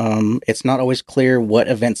 It's not always clear what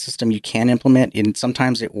event system you can implement, and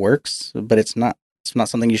sometimes it works, but it's not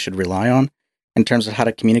something you should rely on in terms of how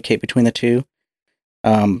to communicate between the two.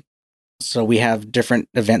 So we have different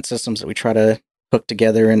event systems that we try to hook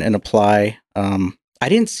together and apply. I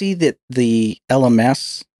didn't see that the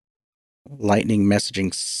LMS, Lightning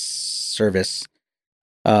Messaging Service,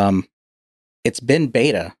 it's been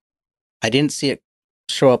beta. I didn't see it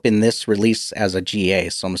show up in this release as a GA,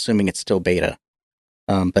 so I'm assuming it's still beta.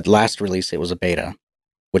 But last release, it was a beta,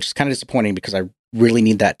 which is kind of disappointing because I really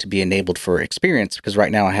need that to be enabled for experience, because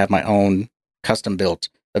right now I have my own custom-built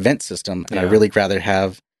event system, and I'd really rather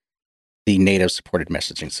have the native supported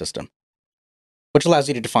messaging system, which allows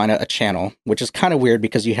you to define a channel, which is kind of weird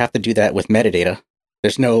because you have to do that with metadata.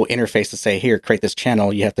 There's no interface to say, here, create this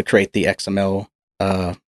channel. You have to create the XML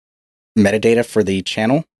metadata for the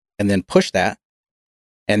channel and then push that.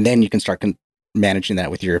 And then you can start managing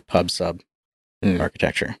that with your pub sub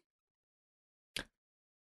architecture.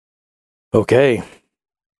 Okay.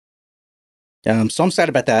 So I'm excited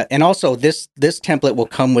about that. And also, this template will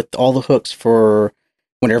come with all the hooks for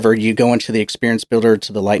whenever you go into the Experience Builder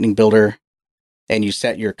to the Lightning Builder and you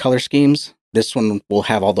set your color schemes. This one will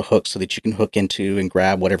have all the hooks so that you can hook into and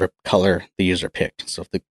grab whatever color the user picked. So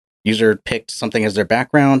if the user picked something as their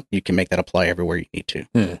background, you can make that apply everywhere you need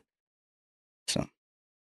to. So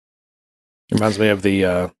reminds me of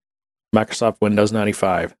the Microsoft Windows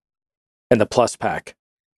 95 and the Plus Pack.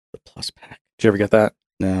 The Plus Pack. Did you ever get that?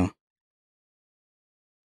 No.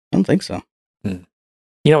 I don't think so. You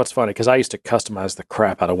know what's funny? Because I used to customize the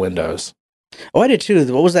crap out of Windows. Oh, I did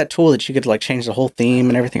too. What was that tool that you could like change the whole theme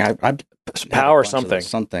and everything? I Power something.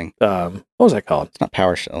 Something. What was that called? It's not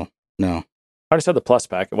PowerShell. No. I just said the Plus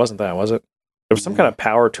Pack. It wasn't that, was it? There was some kind of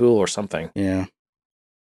power tool or something. Yeah.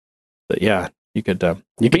 But yeah, you could.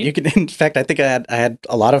 You could. In fact, I think I had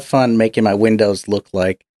a lot of fun making my Windows look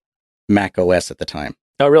like Mac OS at the time.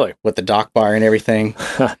 Oh, really? With the dock bar and everything.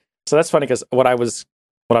 So that's funny because what I was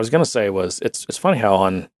going to say was it's funny how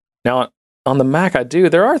on the Mac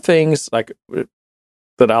there are things like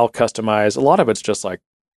that I'll customize. A lot of it's just like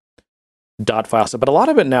dot file stuff, but a lot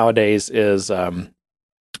of it nowadays is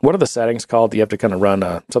what are the settings called? You have to kind of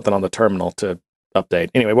run something on the terminal to update.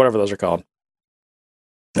 Anyway, whatever those are called.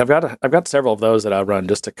 I've got several of those that I run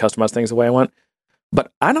just to customize things the way I want.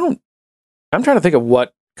 But I'm trying to think of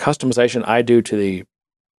what customization I do to the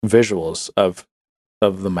visuals of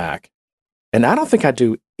the Mac. And I don't think I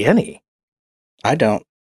do any. I don't.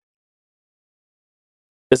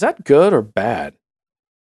 Is that good or bad?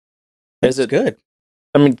 Is it good?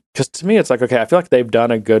 I mean, because to me, it's like, okay, I feel like they've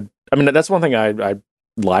done a good. I mean, that's one thing I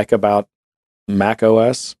like about Mac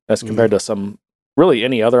OS as compared to some really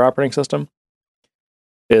any other operating system.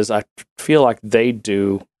 Is I feel like they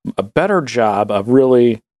do a better job of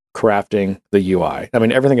really crafting the UI. I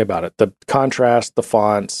mean, everything about it, the contrast, the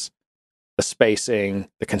fonts, the spacing,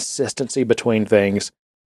 the consistency between things.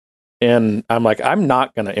 And I'm like, I'm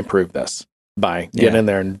not going to improve this by getting in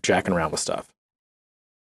there and jacking around with stuff.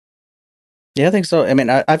 Yeah, I think so. I mean,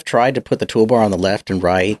 I've tried to put the toolbar on the left and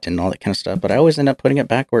right and all that kind of stuff, but I always end up putting it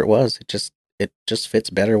back where it was. It just fits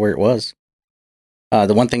better where it was.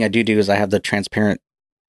 The one thing I do is I have the transparent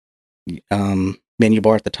menu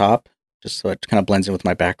bar at the top, just so it kind of blends in with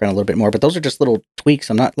my background a little bit more. But those are just little tweaks.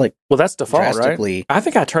 I'm not like, well, that's default, right? I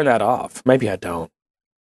think I turned that off. Maybe I don't.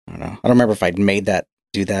 I don't know. I don't remember if I'd made that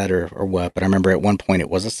do that or what, but I remember at one point it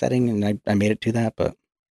was a setting and I made it do that. But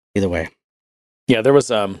either way, yeah, there's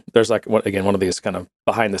like one of these kind of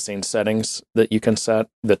behind the scenes settings that you can set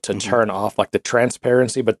that to turn off like the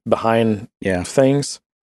transparency, but behind things.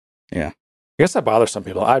 Yeah, I guess that bothers some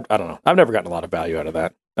people. I don't know. I've never gotten a lot of value out of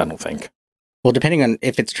that. I don't think. Well, depending on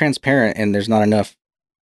if it's transparent and there's not enough,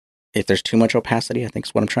 if there's too much opacity, I think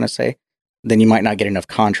is what I'm trying to say, then you might not get enough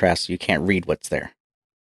contrast, so you can't read what's there.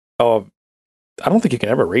 Oh, I don't think you can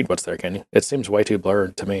ever read what's there, can you? It seems way too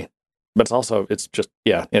blurred to me. But it's just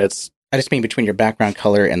it's. I just mean between your background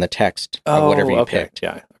color and the text of whatever you picked.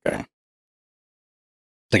 Yeah, okay. Yeah.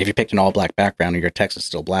 Like if you picked an all black background and your text is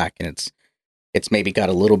still black and it's maybe got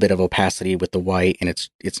a little bit of opacity with the white and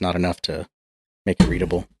it's not enough to make it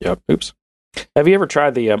readable. Yep. Oops. Have you ever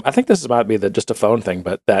tried the? I think this might be just a phone thing,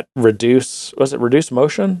 but that reduce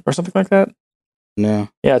motion or something like that? No.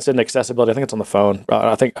 Yeah, it's in accessibility. I think it's on the phone.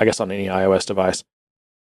 I guess on any iOS device,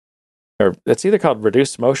 or it's either called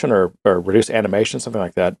reduce motion or reduce animation, something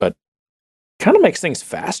like that. But kind of makes things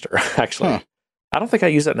faster. Actually, I don't think I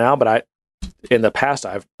use it now, but in the past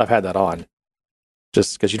I've had that on,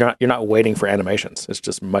 just because you're not waiting for animations. It's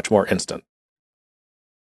just much more instant.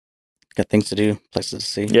 Got things to do, places to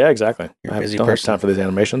see. Yeah, exactly. You're a busy don't person. have time for these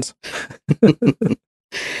animations.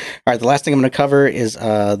 All right, the last thing I'm going to cover is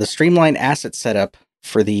the streamlined asset setup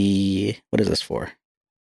for the... What is this for?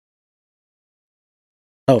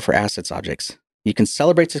 Oh, for assets objects. You can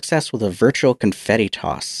celebrate success with a virtual confetti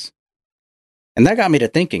toss. And that got me to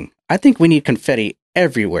thinking, I think we need confetti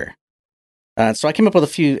everywhere. So I came up with a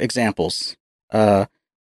few examples.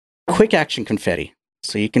 Quick action confetti.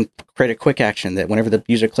 So you can create a quick action that whenever the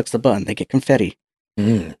user clicks the button, they get confetti.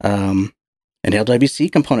 An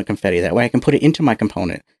LWC component confetti. That way I can put it into my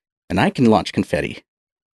component and I can launch confetti.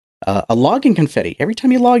 A login confetti. Every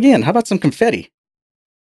time you log in, how about some confetti?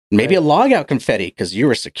 Maybe a logout confetti because you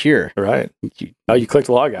were secure. Right. You clicked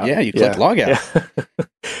logout. Yeah, you clicked logout. Yeah.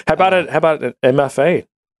 How about an MFA?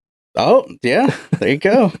 Oh, yeah. There you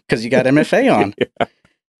go. Because you got MFA on.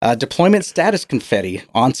 Yeah. Deployment status confetti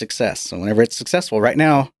on success. So whenever it's successful, right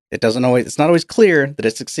now it's not always clear that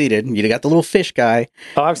it succeeded. You got the little fish guy.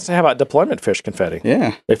 Oh, I was saying, how about deployment fish confetti?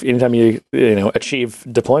 Yeah. If anytime you achieve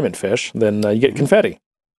deployment fish, then you get confetti.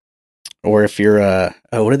 Or if you're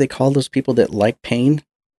what do they call those people that like pain?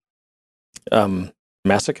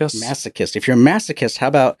 Masochist. Masochist. If you're a masochist, how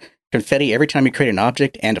about confetti every time you create an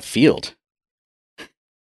object and a field?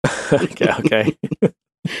 Okay.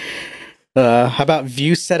 How about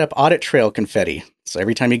view setup audit trail confetti? So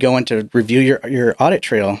every time you go in to review your audit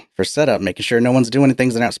trail for setup, making sure no one's doing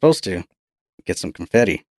things they're not supposed to, get some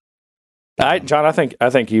confetti. John, I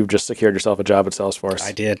think you've just secured yourself a job at Salesforce.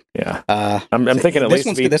 I did. Yeah. I'm thinking at least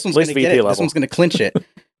VP level. This one's going to clinch it.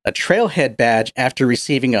 A trailhead badge after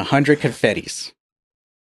receiving 100 confettis.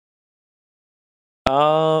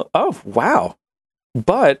 Oh, wow.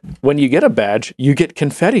 But when you get a badge, you get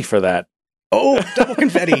confetti for that. Oh, double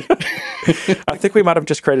confetti. I think we might have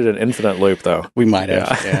just created an infinite loop, though. We might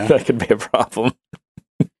have. Yeah. That could be a problem.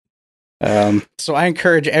 So I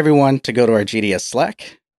encourage everyone to go to our GDS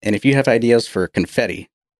Slack. And if you have ideas for confetti,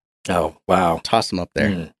 oh, wow, toss them up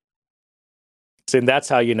there. See, that's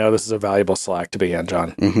how you know this is a valuable Slack to be in,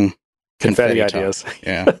 John. Mm-hmm. Confetti ideas. Talk.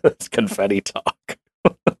 Yeah. It's confetti talk.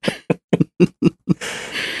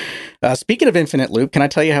 Speaking of infinite loop, can I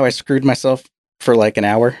tell you how I screwed myself for like an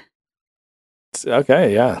hour?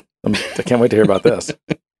 Okay, yeah. I can't wait to hear about this.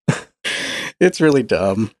 It's really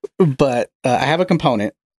dumb. But I have a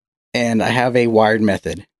component and I have a wired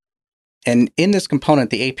method. And in this component,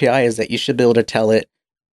 the API is that you should be able to tell it,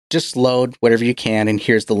 just load whatever you can, and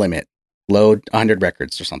here's the limit. Load 100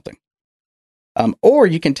 records or something. Or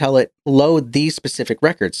you can tell it, load these specific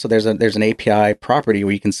records. So there's an API property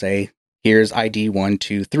where you can say, here's ID 1,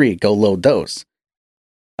 2, 3, go load those.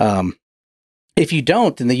 If you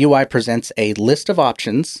don't, then the UI presents a list of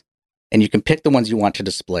options, and you can pick the ones you want to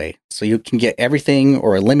display. So you can get everything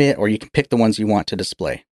or a limit, or you can pick the ones you want to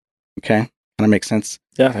display. Okay? Kind of make sense?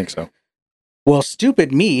 Yeah, I think so. Well,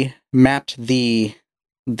 Stupid Me mapped the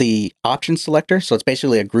option selector, so it's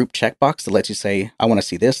basically a group checkbox that lets you say, I want to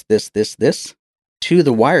see this, to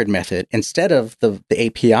the wired method instead of the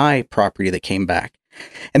API property that came back.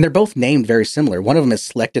 And they're both named very similar. One of them is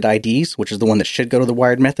selected IDs, which is the one that should go to the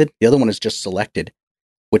wired method. The other one is just selected,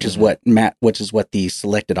 which is what the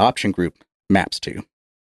selected option group maps to.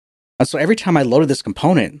 And so every time I loaded this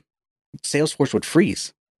component, Salesforce would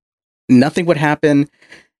freeze. Nothing would happen.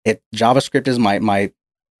 JavaScript is my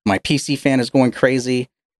PC fan is going crazy,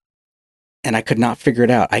 and I could not figure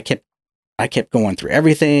it out. I kept going through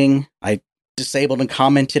everything. I disabled and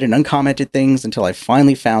commented and uncommented things until I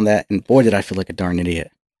finally found that, and boy, did I feel like a darn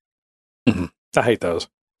idiot. Mm-hmm. I hate those.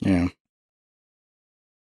 Yeah.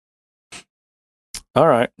 All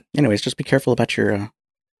right. Anyways, just be careful about your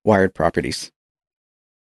wired properties.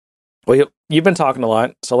 Well, you've been talking a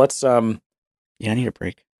lot, so let's Yeah, I need a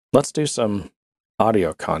break. Let's do some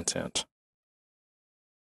audio content.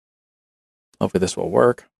 Hopefully this will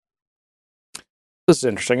work. This is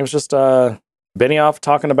interesting. It was just Benioff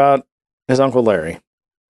talking about his Uncle Larry.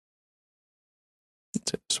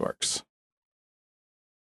 Let's see if this works.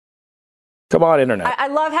 Come on, Internet. I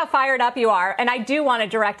love how fired up you are. And I do want to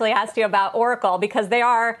directly ask you about Oracle because they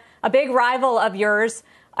are a big rival of yours.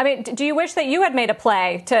 I mean, do you wish that you had made a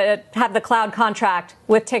play to have the cloud contract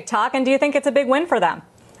with TikTok? And do you think it's a big win for them?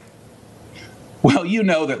 Well, you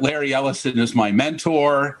know that Larry Ellison is my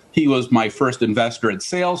mentor. He was my first investor at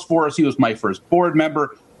Salesforce. He was my first board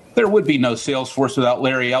member. There would be no Salesforce without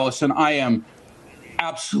Larry Ellison. I am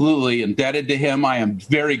absolutely indebted to him. I am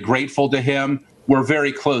very grateful to him. We're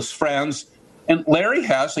very close friends. And Larry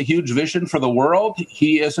has a huge vision for the world.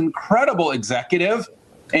 He is an incredible executive,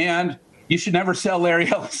 and you should never sell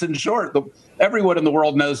Larry Ellison short. Everyone in the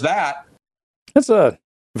world knows that. That's a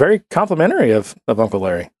very complimentary of Uncle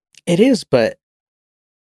Larry. It is, but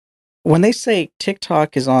when they say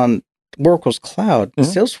TikTok is on Oracle's cloud,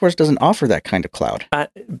 Salesforce doesn't offer that kind of cloud.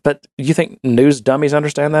 But you think news dummies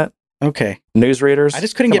understand that? Okay. News readers? I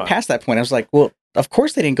just couldn't get past that point. I was like, well, of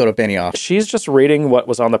course they didn't go to Benioff. She's just reading what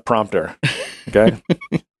was on the prompter. Okay.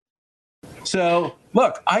 So,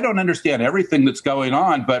 look, I don't understand everything that's going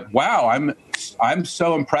on, but wow, I'm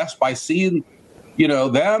so impressed by seeing,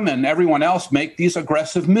 them and everyone else make these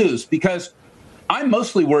aggressive moves, because I'm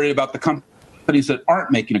mostly worried about the companies that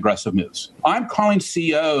aren't making aggressive moves. I'm calling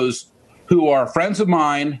CEOs who are friends of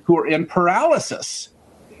mine who are in paralysis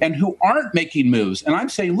and who aren't making moves. And I'm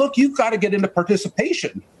saying, look, you've got to get into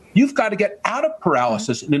participation. You've got to get out of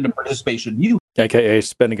paralysis and into participation. AKA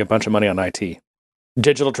spending a bunch of money on IT.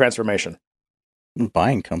 Digital transformation.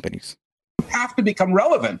 Buying companies. You have to become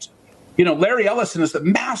relevant. Larry Ellison is the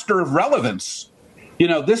master of relevance.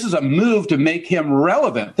 This is a move to make him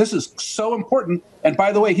relevant. This is so important. And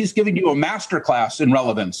by the way, he's giving you a master class in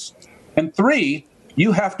relevance. And 3,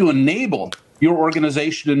 you have to enable your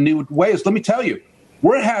organization in new ways. Let me tell you,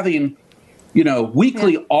 we're having,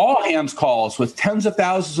 weekly all hands calls with tens of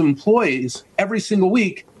thousands of employees every single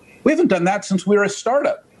week. We haven't done that since we were a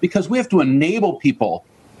startup, because we have to enable people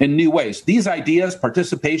in new ways. These ideas,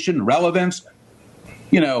 participation, relevance,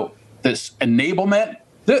 this enablement,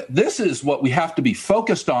 this is what we have to be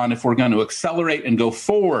focused on if we're going to accelerate and go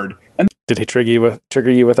forward. And did he trigger you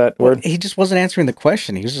with that word? He just wasn't answering the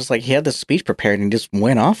question. He was just like, he had the speech prepared and he just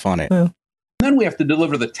went off on it. Yeah. Then we have to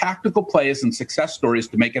deliver the tactical plays and success stories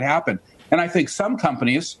to make it happen. And I think some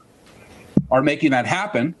companies are making that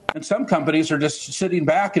happen, and some companies are just sitting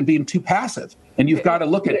back and being too passive. And you've got to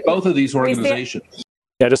look at both of these organizations.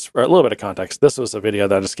 Yeah, just for a little bit of context. This was a video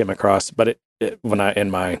that I just came across, but I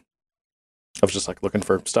was just like looking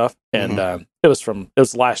for stuff, and it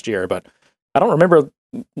was last year, but I don't remember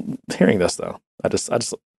hearing this though. I just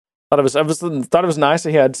thought it was nice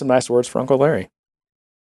that he had some nice words for Uncle Larry.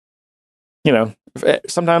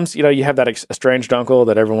 Sometimes you have that estranged uncle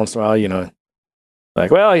that every once in a while, like,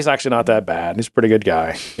 well, he's actually not that bad. He's a pretty good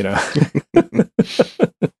guy.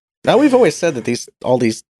 Now, we've always said that all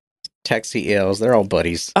these tech CEOs, they're all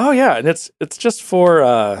buddies. Oh yeah, and it's just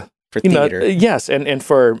for theater. Yes, and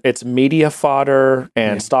for its media fodder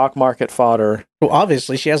and stock market fodder. Well,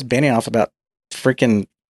 obviously, she asked Benioff about freaking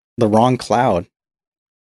the wrong cloud.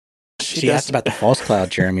 She asked about the false cloud,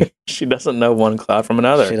 Jeremy. She doesn't know one cloud from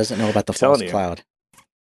another. She doesn't know about the false cloud.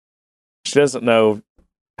 She doesn't know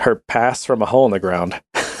her pass from a hole in the ground.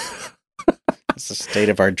 It's the state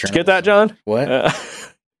of our journalism. Did you get that, John? What?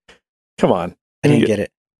 Come on. I didn't get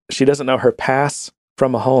it. She doesn't know her pass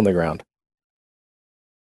from a hole in the ground.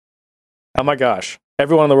 Oh my gosh.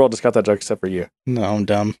 Everyone in the world just got that joke except for you. No, I'm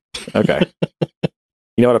dumb. Okay.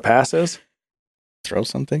 You know what a PaaS is? Throw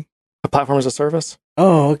something? A platform as a service?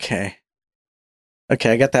 Oh, okay.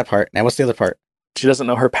 Okay, I got that part. Now what's the other part? She doesn't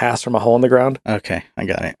know her pass from a hole in the ground? Okay, I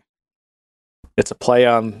got it. It's a play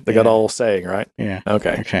on the good old saying, right? Yeah.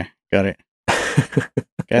 Okay. Okay, got it.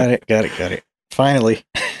 Got it. Finally.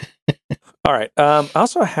 All right. I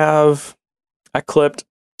clipped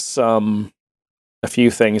a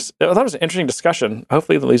few things. I thought it was an interesting discussion.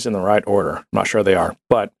 Hopefully these in the right order. I'm not sure they are,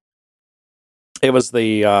 but it was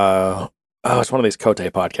it's one of these Cote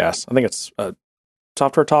podcasts. I think it's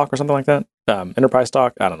Software Talk or something like that. Enterprise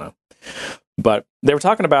Talk. I don't know. But they were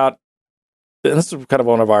talking about, and this is kind of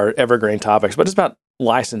one of our evergreen topics, but it's about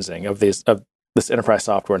licensing of this enterprise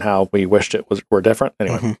software and how we wished were different.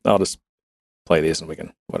 Anyway, I'll just play these and we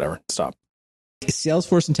can stop.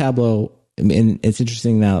 Salesforce and Tableau, and it's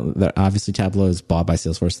interesting now that obviously Tableau is bought by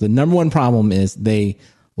Salesforce. The number one problem is they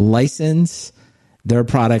license their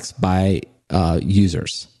products by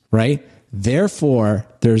users, right? Therefore,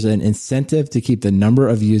 there's an incentive to keep the number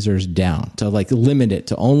of users down, to like limit it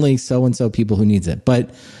to only so-and-so people who needs it.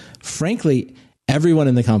 But frankly, everyone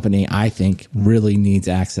in the company, I think, really needs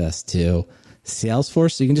access to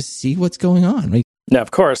Salesforce so you can just see what's going on. Right? Now,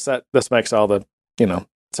 of course, this makes all the,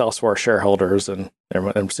 Salesforce shareholders and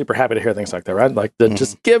everyone, I'm super happy to hear things like that, right? Like,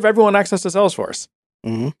 just give everyone access to Salesforce.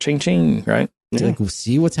 Mm-hmm. Ching, ching, right? To like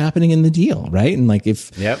see what's happening in the deal, right? And like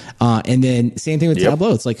and then same thing with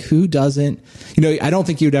Tableau. It's like, who doesn't, I don't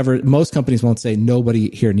think most companies won't say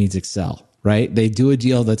nobody here needs Excel, right? They do a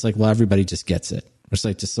deal that's like, well, everybody just gets it. It's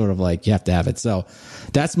like, just sort of like, you have to have it. So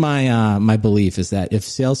that's my, my belief is that if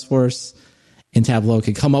Salesforce and Tableau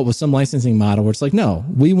could come up with some licensing model where it's like, no,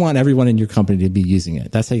 we want everyone in your company to be using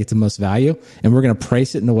it. That's how you get the most value. And we're going to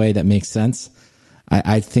price it in a way that makes sense.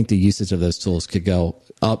 I think the usage of those tools could go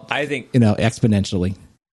up, I think, exponentially.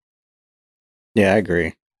 Yeah, I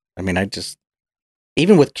agree. I mean,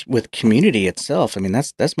 even with community itself, I mean,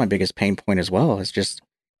 that's my biggest pain point as well. It's just,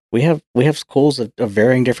 we have schools of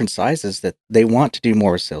varying different sizes that they want to do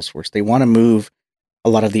more with Salesforce. They want to move a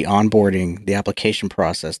lot of the onboarding, the application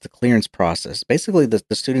process, the clearance process, basically the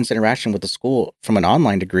student's interaction with the school from an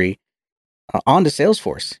online degree onto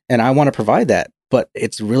Salesforce. And I want to provide that. But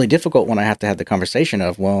it's really difficult when I have to have the conversation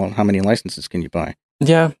of, well, how many licenses can you buy?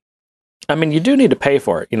 Yeah. I mean, you do need to pay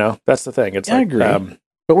for it, That's the thing. I agree.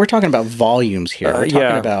 But we're talking about volumes here. We're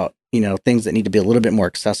talking about, things that need to be a little bit more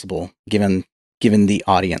accessible given the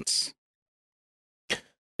audience.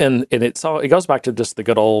 And it goes back to just the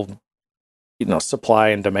good old, supply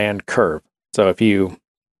and demand curve. So if you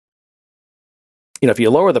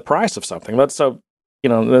lower the price of something, let's say,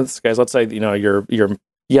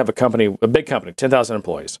 you have a big company, 10,000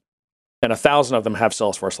 employees, and 1,000 of them have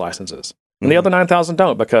Salesforce licenses. And the other 9,000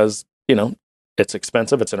 don't because, it's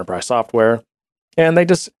expensive, it's enterprise software, and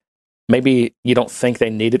maybe you don't think they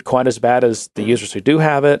need it quite as bad as the users who do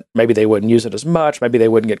have it. Maybe they wouldn't use it as much. Maybe they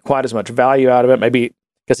wouldn't get quite as much value out of it. Maybe,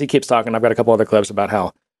 because he keeps talking, I've got a couple other clips about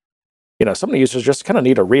how, some of the users just kind of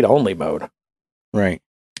need a read-only mode. Right.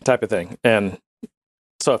 Type of thing. And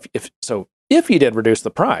so if you did reduce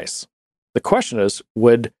the price, the question is,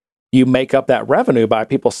 would you make up that revenue by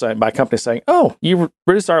companies saying, "Oh, you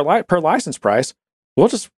reduced our per license price. We'll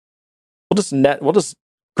just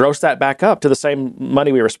gross that back up to the same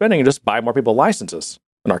money we were spending and just buy more people licenses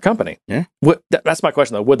in our company." Yeah, that's my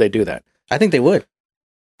question though. Would they do that? I think they would.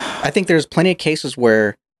 I think there's plenty of cases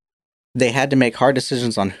where they had to make hard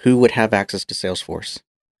decisions on who would have access to Salesforce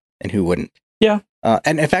and who wouldn't. Yeah,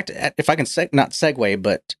 and in fact, if I can not segue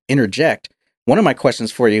but interject. One of my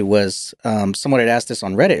questions for you was, someone had asked this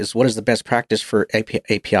on Reddit, is what is the best practice for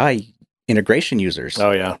API integration users?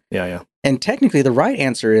 Oh, yeah. And technically, the right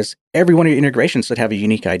answer is every one of your integrations should have a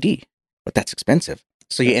unique ID, but that's expensive.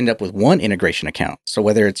 So you end up with one integration account. So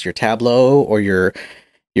whether it's your Tableau or your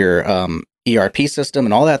ERP system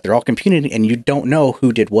and all that, they're all computed, and you don't know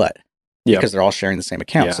who did what because they're all sharing the same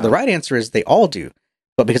account. Yeah. So the right answer is they all do,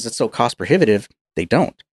 but because it's so cost prohibitive, they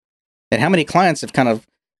don't. And how many clients have kind of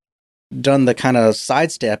done the kind of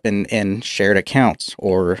sidestep in shared accounts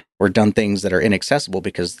or done things that are inaccessible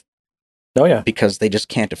because they just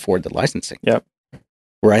can't afford the licensing. Yep.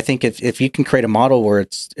 Where I think if you can create a model where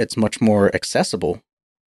it's much more accessible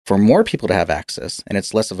for more people to have access and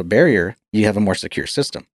it's less of a barrier, you have a more secure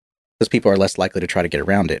system because people are less likely to try to get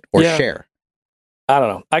around it or share. I don't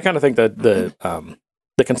know. I kind of think that the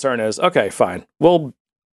concern is, okay, fine, we'll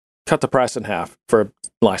cut the price in half for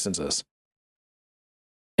licenses.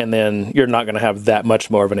 And then you're not going to have that much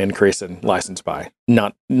more of an increase in license buy.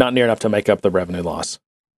 Not near enough to make up the revenue loss.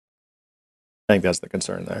 I think that's the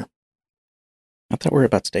concern there. I thought we were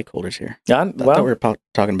about stakeholders here. Yeah, I thought we were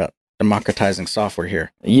talking about democratizing software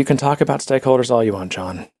here. You can talk about stakeholders all you want,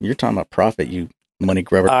 John. You're talking about profit, you money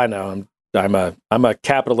grubber. I know. I'm a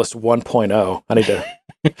capitalist 1.0. I need to.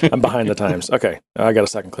 I'm behind the times. Okay, I got a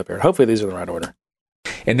second clip here. Hopefully these are in the right order.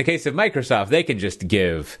 In the case of Microsoft, they can just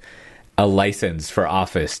give a license for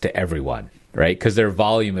Office to everyone, right? Because their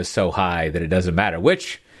volume is so high that it doesn't matter,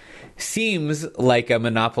 which seems like a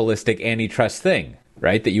monopolistic antitrust thing,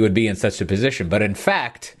 right? That you would be in such a position. But in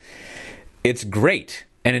fact, it's great.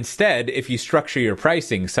 And instead, if you structure your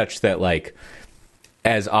pricing such that, like,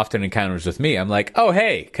 as often encounters with me, I'm like, oh,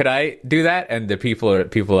 hey, could I do that? And the people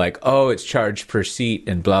are like, oh, it's charged per seat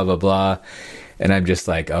and blah, blah, blah. And I'm just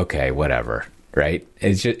like, okay, whatever. Right?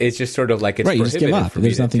 It's just sort of like it's right. You just give up.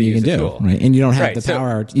 There's nothing you can do, right? And you don't have the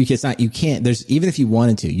power. You can't. There's even if you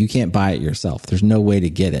wanted to, you can't buy it yourself. There's no way to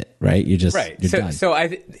get it, right? You're done. So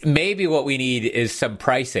maybe what we need is some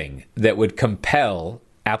pricing that would compel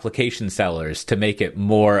application sellers to make it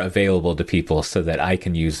more available to people, so that I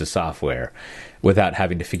can use the software without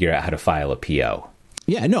having to figure out how to file a PO.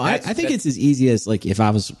 Yeah, no, I think it's as easy as, like, if I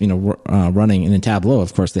was, running in a Tableau,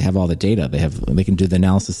 of course they have all the data. They can do the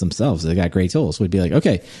analysis themselves. They got great tools. Would be like,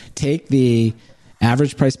 okay, take the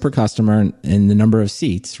average price per customer and the number of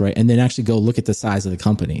seats, right? And then actually go look at the size of the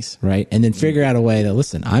companies, right? And then figure out a way to,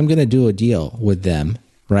 listen, I'm going to do a deal with them,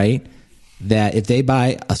 right? That if they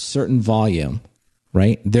buy a certain volume,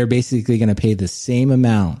 right, they're basically going to pay the same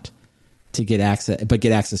amount to get access, but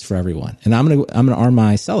get access for everyone. And I'm gonna arm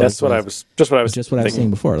my sellers. That's what I was saying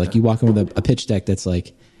before. Like, you walk in with a pitch deck that's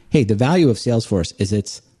like, hey, the value of Salesforce is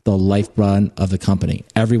it's the lifeblood of the company.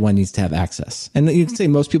 Everyone needs to have access. And you can say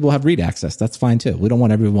most people have read access. That's fine too. We don't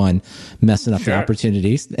want everyone messing up the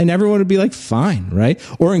opportunities. And everyone would be like, fine, right?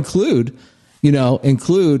 Or include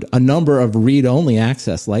a number of read-only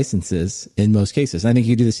access licenses in most cases. I think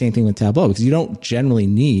you do the same thing with Tableau, because you don't generally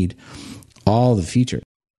need all the features.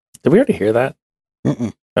 Did we already hear that?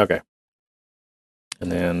 Okay.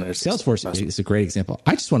 And then there's Salesforce is a great example.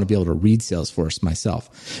 I just want to be able to read Salesforce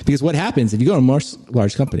myself, because what happens if you go to most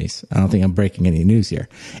large companies, I don't think I'm breaking any news here,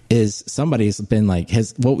 is somebody's been like,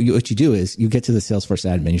 what you do is you get to the Salesforce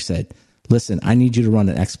admin, you said, listen, I need you to run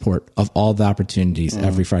an export of all the opportunities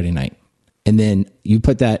every Friday night. And then you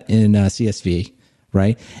put that in CSV,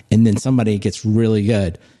 right? And then somebody gets really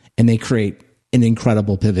good and they create an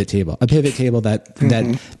incredible pivot table,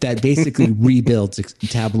 that basically rebuilds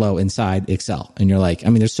Tableau inside Excel. And you're like, I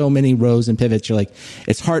mean, there's so many rows and pivots. You're like,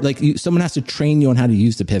 it's hard. Like, someone has to train you on how to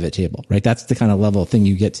use the pivot table, right? That's the kind of level of thing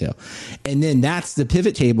you get to. And then that's the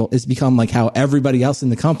pivot table has become like how everybody else in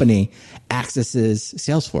the company accesses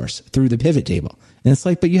Salesforce, through the pivot table. And it's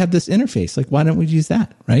like, but you have this interface. Like, why don't we use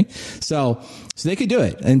that? Right. So they could do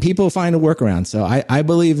it, and people find a workaround. So I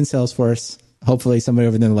believe in Salesforce. Hopefully somebody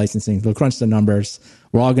over there in the licensing, they'll crunch the numbers.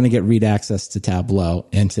 We're all going to get read access to Tableau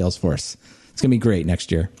and Salesforce. It's going to be great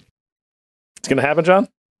next year. It's going to happen, John?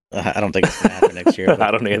 I don't think it's going to happen next year.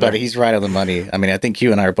 I don't either. But he's right on the money. I mean, I think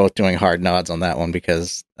you and I are both doing hard nods on that one,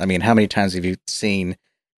 because, I mean, how many times have you seen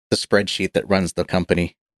the spreadsheet that runs the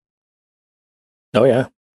company? Oh, yeah.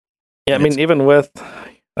 Yeah, I mean, even with,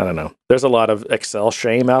 I don't know, there's a lot of Excel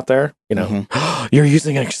shame out there. You're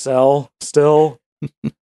using Excel still?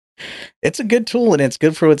 It's a good tool, and it's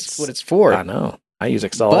good for what it's for. I know. I use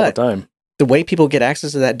Excel all the time. The way people get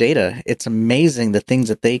access to that data, it's amazing the things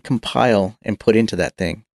that they compile and put into that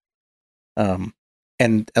thing.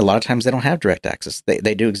 And a lot of times they don't have direct access.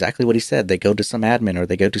 They do exactly what he said. They go to some admin, or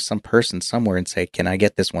they go to some person somewhere and say, can I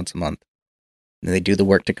get this once a month? And they do the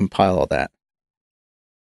work to compile all that.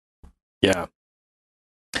 Yeah.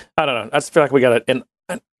 I don't know. I just feel like we got it. And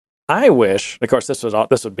I wish, of course, this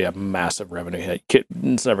would be a massive revenue hit.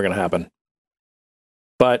 It's never going to happen.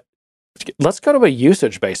 But let's go to a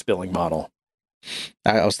usage-based billing model.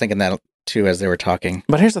 I was thinking that too as they were talking.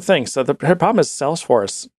 But here's the thing. So the problem is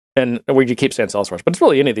Salesforce, and we keep saying Salesforce, but it's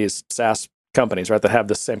really any of these SaaS companies, right, that have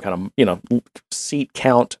this same kind of, seat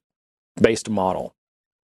count based model.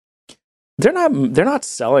 They're not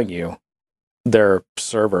selling you their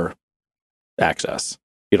server access,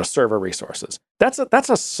 server resources.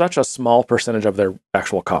 That's such a small percentage of their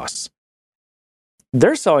actual costs.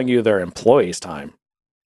 They're selling you their employees' time.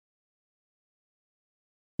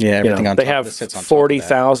 Yeah, everything on top. They have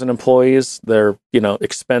 40,000 employees. They're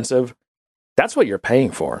expensive. That's what you're paying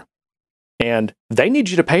for, and they need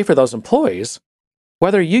you to pay for those employees,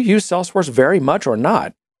 whether you use Salesforce very much or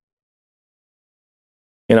not.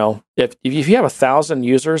 If you have 1,000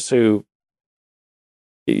 users who,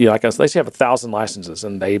 like us, let's say you have 1,000 licenses,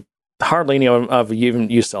 and they hardly any of you even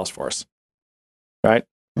use Salesforce, right?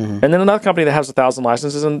 Mm-hmm. And then another company that has 1,000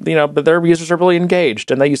 licenses, and but their users are really engaged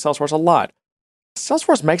and they use Salesforce a lot.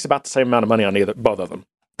 Salesforce makes about the same amount of money on both of them.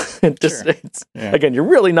 Sure. Again, you're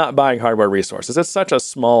really not buying hardware resources. It's such a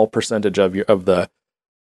small percentage of the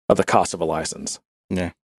cost of a license.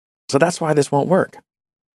 Yeah. So that's why this won't work.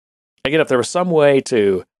 Again, if there was some way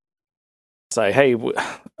to say, hey,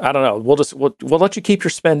 I don't know, we'll let you keep your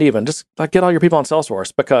spend even. Just like get all your people on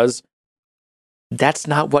Salesforce, because that's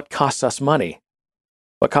not what costs us money.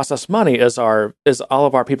 What costs us money is all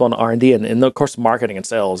of our people in R&D and of course marketing and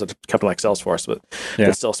sales at a company like Salesforce, but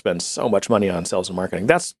that still spends so much money on sales and marketing.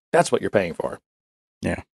 That's what you're paying for.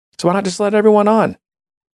 Yeah. So why not just let everyone on?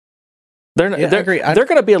 I agree. They're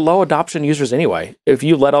going to be low adoption users anyway. If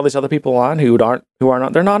you let all these other people on who are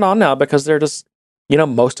not, they're not on now because they're just,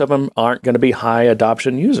 most of them aren't going to be high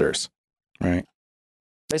adoption users. Right.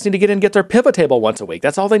 They just need to get in and get their pivot table once a week.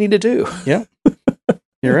 That's all they need to do. Yeah.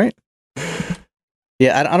 You're right.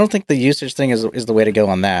 Yeah, I don't think the usage thing is the way to go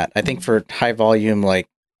on that. I think for high volume, like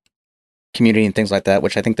community and things like that,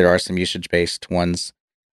 which I think there are some usage-based ones,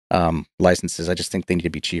 licenses, I just think they need to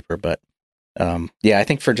be cheaper. But I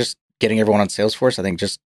think for just getting everyone on Salesforce, I think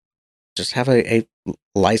just have a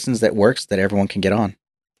license that works that everyone can get on.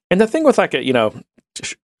 And the thing with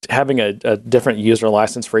having a different user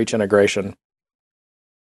license for each integration,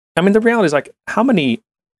 I mean, the reality is like how many,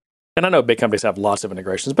 and I know big companies have lots of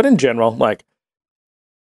integrations, but in general, like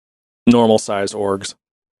normal size orgs,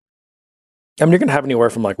 I mean, you're going to have anywhere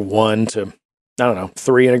from like 1 to, I don't know,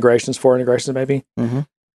 3 integrations, 4 integrations, maybe. Mm-hmm.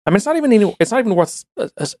 I mean, it's not even worth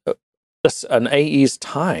an AE's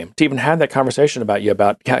time to even have that conversation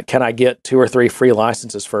about can I get 2 or 3 free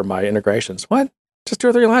licenses for my integrations? What? Just 2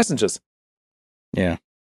 or 3 licenses. Yeah.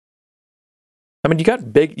 I mean, you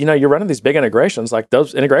got big, you're running these big integrations. Like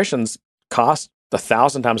those integrations cost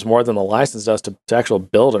 1,000 times more than the license does to actually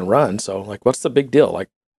build and run. So, like, what's the big deal? Like,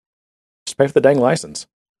 just pay for the dang license.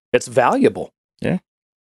 It's valuable. Yeah.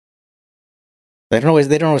 They don't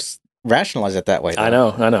always rationalize it that way, though.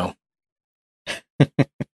 I know.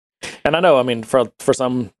 And I know, I mean, for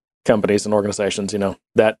some companies and organizations,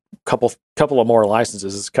 that couple of more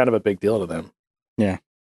licenses is kind of a big deal to them. Yeah.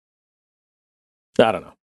 I don't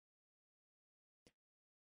know.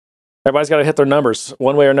 Everybody's got to hit their numbers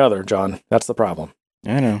one way or another, John. That's the problem.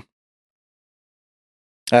 I know.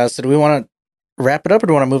 So do we want to wrap it up, or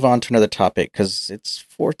do we want to move on to another topic? Because it's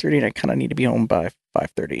 4:30 and I kind of need to be home by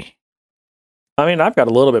 5:30. I mean, I've got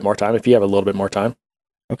a little bit more time if you have a little bit more time.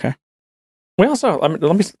 Okay. We also, let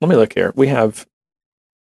me look here.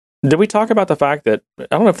 Did we talk about the fact that, I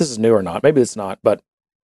don't know if this is new or not, maybe it's not, but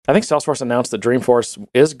I think Salesforce announced that Dreamforce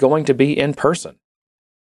is going to be in person.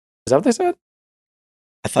 Is that what they said?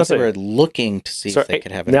 I thought they were looking to see if they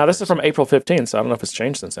could have it. Now, this is from April 15th, so I don't know if it's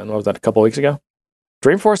changed since then. What was that, a couple of weeks ago?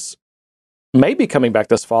 Dreamforce may be coming back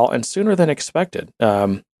this fall and sooner than expected.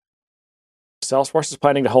 Salesforce is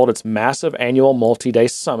planning to hold its massive annual multi-day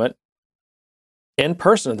summit in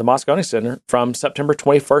person at the Moscone Center from September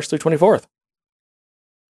 21st through 24th.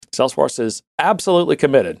 Salesforce is absolutely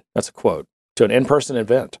committed, that's a quote, to an in-person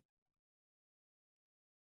event.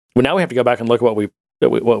 Well, now we have to go back and look at what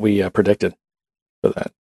we predicted for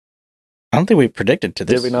that. I don't think we predicted to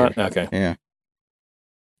this. Did we not? Year. Okay. Yeah.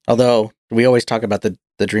 Although we always talk about the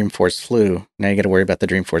Dreamforce flu. Now you got to worry about the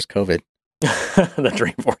Dreamforce COVID. The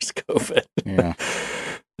Dreamforce COVID. Yeah.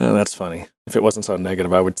 Oh, that's funny. If it wasn't so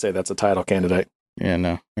negative, I would say that's a title candidate. Yeah,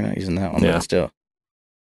 no, we're not using that one, Yeah. but still.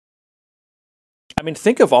 I mean,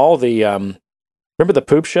 think of all the, remember the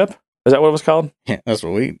poop ship? Is that what it was called? Yeah, that's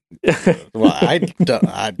what well, I don't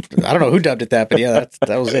know who dubbed it that, but yeah,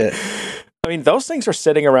 that was it. I mean, those things are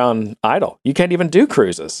sitting around idle. You can't even do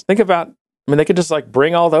cruises. Think about, I mean, they could just like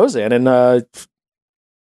bring all those in and,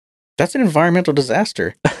 that's an environmental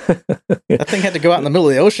disaster. That thing had to go out in the middle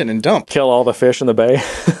of the ocean and dump. Kill all the fish in the bay.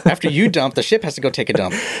 After you dump, the ship has to go take a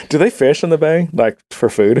dump. Do they fish in the bay, like for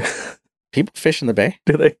food? People fish in the bay.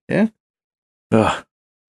 Do they? Yeah. Ugh.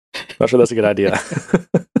 Not sure that's a good idea.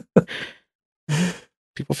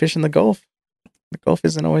 People fish in the Gulf. The Gulf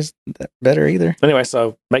isn't always that better either. Anyway,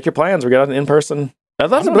 so make your plans. We got an in-person. That's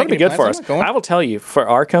going to be good for us. I will tell you, for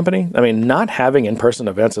our company, I mean, not having in-person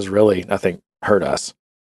events has really, I think, hurt us.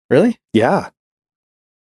 Really? Yeah.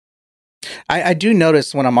 I do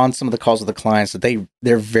notice when I'm on some of the calls with the clients that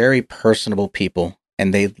they're very personable people,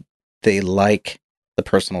 and they like the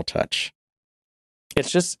personal touch.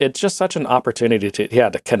 It's just such an opportunity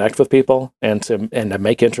to connect with people and to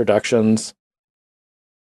make introductions,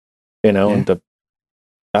 and to,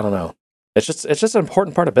 I don't know. It's just an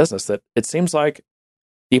important part of business that it seems like,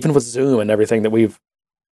 even with Zoom and everything that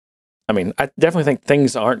I definitely think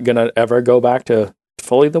things aren't going to ever go back to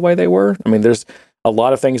fully the way they were. I mean, there's a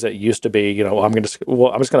lot of things that used to be, I'm just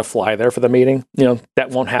going to fly there for the meeting. That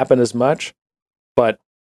won't happen as much. But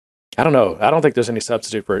I don't know. I don't think there's any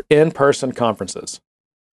substitute for in-person conferences.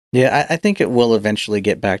 Yeah, I think it will eventually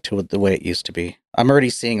get back to the way it used to be. I'm already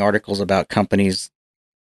seeing articles about companies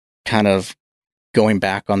kind of going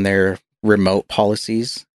back on their remote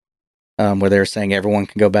policies, where they're saying everyone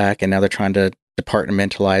can go back, and now they're trying to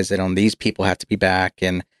departmentalize it on these people have to be back,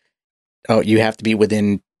 and you have to be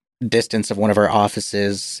within distance of one of our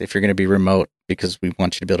offices if you're going to be remote because we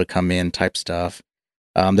want you to be able to come in type stuff.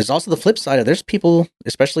 There's also the flip side of there's people,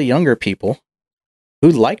 especially younger people, who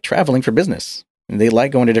like traveling for business. And they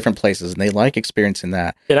like going to different places and they like experiencing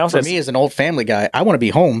that. And also, for me, as an old family guy, I want to be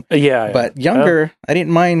home. Yeah. But younger, I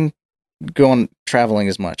didn't mind going traveling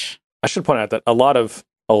as much. I should point out that a lot of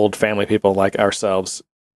old family people like ourselves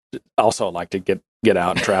also like to get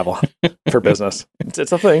out and travel for business.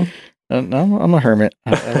 It's a thing. I'm a hermit.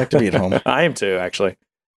 I like to be at home. I am too, actually.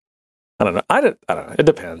 I don't know. I don't know. It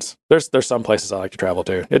depends. There's some places I like to travel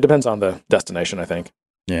to. It depends on the destination, I think.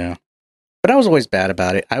 Yeah. But I was always bad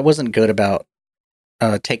about it. I wasn't good about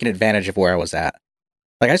taking advantage of where I was at.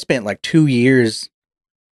 Like, I spent like 2 years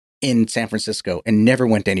in San Francisco and never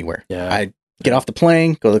went anywhere. Yeah. I'd get off the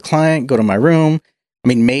plane, go to the client, go to my room. I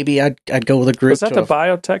mean, maybe I'd go with a group. Was that the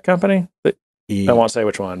biotech company? I won't say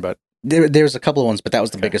which one, but there's a couple of ones, but that was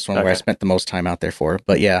the biggest one where I spent the most time out there for.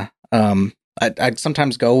 But yeah, I'd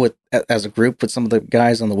sometimes go as a group with some of the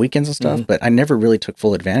guys on the weekends and stuff, but I never really took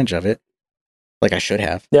full advantage of it, like I should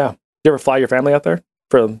have. Yeah. You ever fly your family out there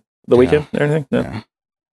for the weekend or anything? No. Yeah.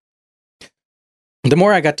 The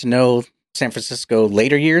more I got to know San Francisco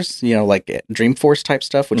later years, like Dreamforce type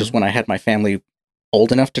stuff, which is when I had my family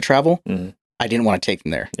old enough to travel, I didn't want to take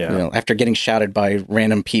them there. Yeah. After getting shouted by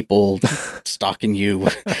random people stalking you,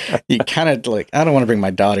 you kind of like, I don't want to bring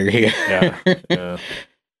my daughter here. Yeah.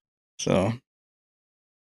 So,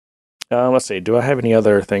 let's see. Do I have any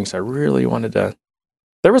other things I really wanted to?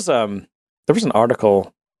 There was an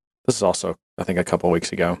article. This is also, I think, a couple of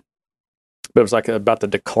weeks ago, but it was like about the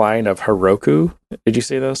decline of Heroku. Did you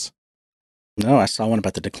see this? No, I saw one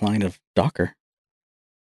about the decline of Docker.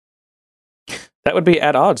 That would be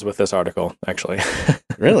at odds with this article, actually.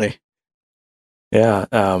 Really? Yeah.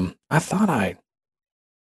 I thought I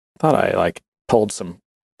like pulled some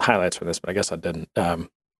highlights from this, but I guess I didn't. Maybe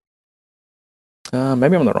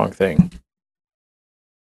I'm on the wrong thing.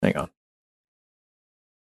 Hang on.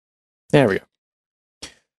 There we go.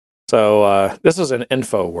 So this is an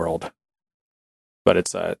info world, but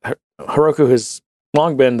it's Heroku has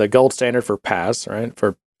long been the gold standard for PaaS, right?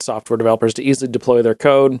 For software developers to easily deploy their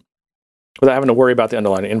code without having to worry about the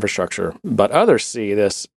underlying infrastructure. But others see it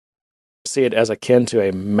as akin to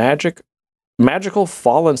a magical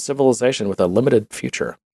fallen civilization with a limited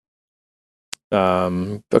future.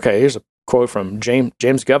 Okay, here's a quote from James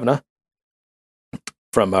Govna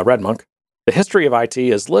from RedMonk. The history of IT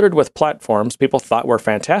is littered with platforms people thought were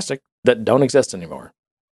fantastic that don't exist anymore.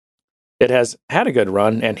 It has had a good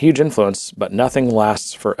run and huge influence, but nothing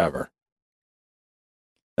lasts forever.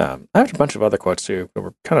 I have a bunch of other quotes too, but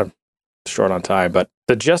we're kind of short on time. But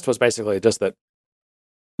the gist was basically just that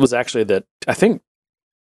I think,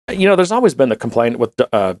 there's always been the complaint with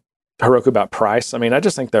Heroku about price. I mean, I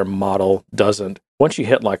just think their model doesn't, once you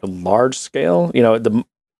hit like a large scale, the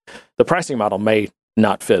pricing model may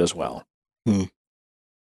not fit as well.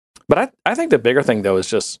 But I think the bigger thing though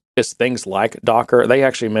is things like Docker. They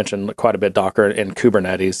actually mentioned quite a bit Docker and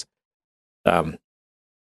Kubernetes.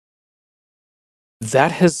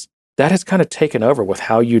 That has kind of taken over with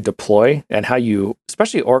how you deploy and how you,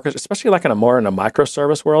 especially like in a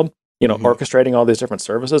microservice world, orchestrating all these different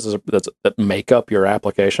services that make up your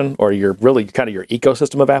application or your really kind of your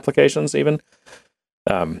ecosystem of applications even.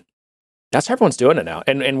 That's how everyone's doing it now.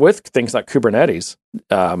 And with things like Kubernetes,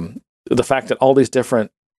 the fact that all these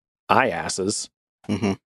different IaaSes,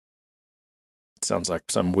 sounds like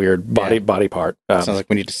some weird body part. Sounds like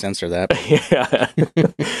we need to censor that.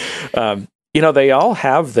 Yeah. They all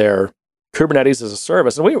have their Kubernetes as a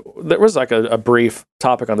service. And there was like a brief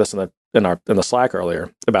topic on this in the Slack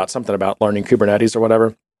earlier about something about learning Kubernetes or whatever.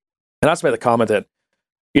 And I just made the comment that,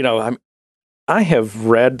 I have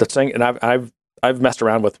read the thing and I've messed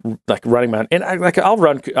around with like running my, and I'll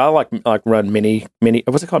run mini,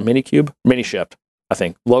 what's it called? Minikube? Minishift, I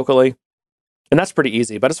think, locally. And that's pretty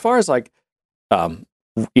easy. But as far as like,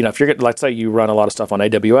 if you're let's say you run a lot of stuff on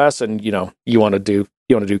AWS and, you want to do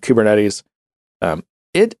Kubernetes,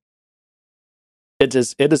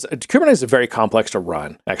 Kubernetes is very complex to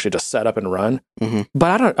run, actually, to set up and run.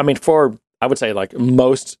 But I would say like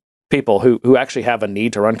most people who actually have a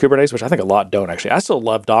need to run Kubernetes, which I think a lot don't actually. I still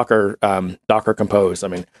love Docker Compose. I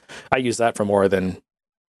mean, I use that for more than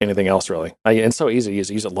anything else, really. It's so easy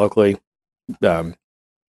to use it locally.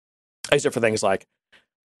 I use it for things like,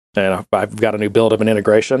 I've got a new build of an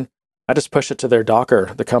integration. I just push it to their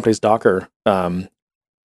Docker, the company's Docker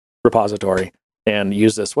repository, and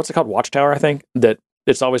use this. What's it called? Watchtower, I think. That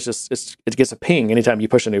it's always just it gets a ping anytime you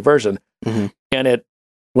push a new version, and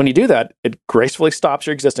when you do that, it gracefully stops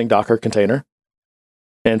your existing Docker container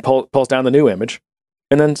and pulls down the new image,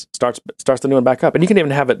 and then starts the new one back up. And you can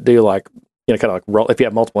even have it do like kind of like roll if you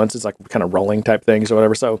have multiple instances, like kind of rolling type things or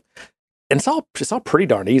whatever. So, and it's all pretty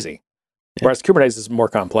darn easy. Yeah. Whereas Kubernetes is more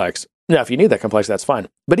complex. Now, if you need that complexity, that's fine.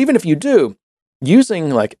 But even if you do, using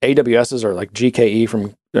like AWS's or like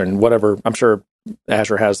GKE and whatever, I'm sure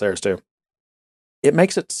Azure has theirs too. It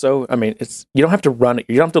makes it so, you don't have to run it.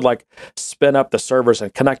 You don't have to like spin up the servers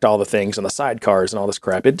and connect all the things and the sidecars and all this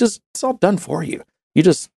crap. It's all done for you. You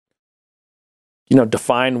just,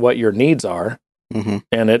 define what your needs are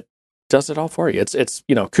and it does it all for you. It's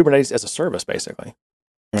Kubernetes as a service, basically.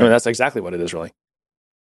 Right. That's exactly what it is, really.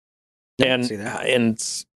 And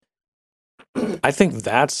I think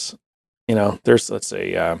that's, there's, let's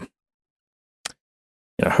say,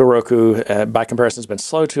 Heroku, by comparison, has been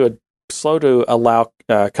slow to allow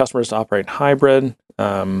customers to operate hybrid.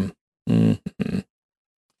 Let's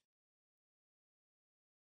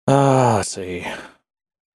see.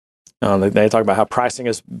 They talk about how pricing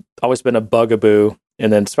has always been a bugaboo,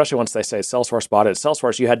 and then especially once they say Salesforce bought it.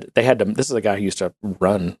 Salesforce, they had to. This is a guy who used to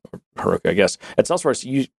run Heroku, I guess. At Salesforce,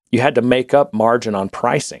 you had to make up margin on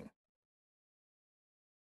pricing.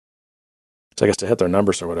 So I guess to hit their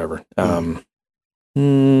numbers or whatever. Oh,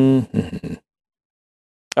 and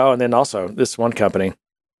then also this one company,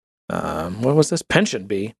 what was this?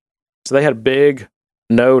 PensionBee. So they had a big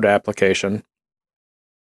Node application,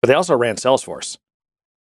 but they also ran Salesforce.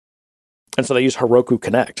 And so they use Heroku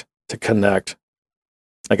Connect to connect,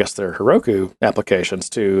 I guess, their Heroku applications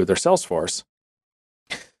to their Salesforce.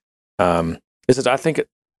 He says,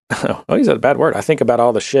 he said a bad word. I think about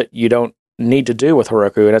all the shit you don't need to do with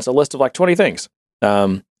Heroku, and it's a list of like 20 things.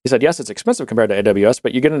 He said, yes, it's expensive compared to AWS,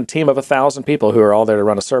 but you get in a team of 1,000 people who are all there to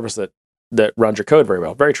run a service that runs your code very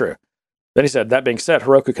well. Very true. Then he said, that being said,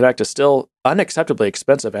 Heroku Connect is still unacceptably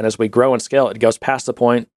expensive, and as we grow and scale, it goes past the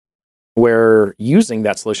point where using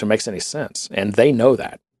that solution makes any sense, and they know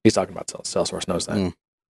that. He's talking about Salesforce knows that.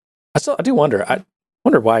 I do wonder. I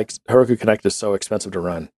wonder why Heroku Connect is so expensive to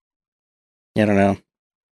run. I don't know.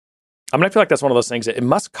 I feel like that's one of those things that it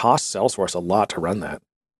must cost Salesforce a lot to run that.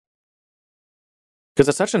 Because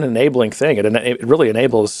it's such an enabling thing. It really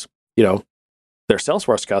enables, their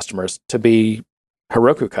Salesforce customers to be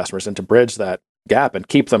Heroku customers and to bridge that gap and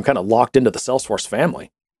keep them kind of locked into the Salesforce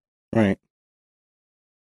family. Right.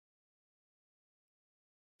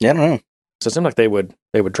 Yeah, I don't know. So it seemed like they would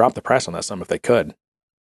drop the price on that some if they could.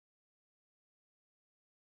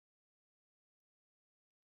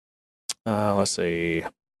 Let's see.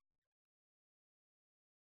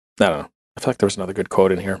 I don't know. I feel like there was another good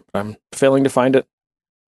quote in here, but I'm failing to find it.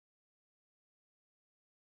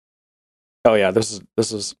 Oh yeah, this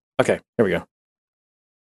is okay. Here we go.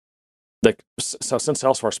 So since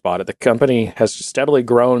Salesforce bought it, the company has steadily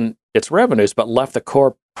grown its revenues, but left the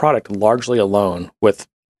core product largely alone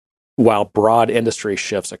while broad industry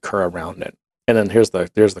shifts occur around it. And then here's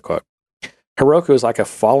the quote. Heroku is like a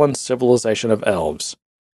fallen civilization of elves,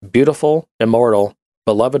 beautiful, immortal,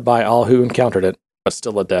 beloved by all who encountered it, but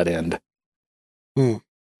still a dead end. It's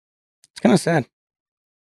kind of sad.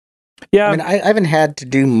 Yeah. I haven't had to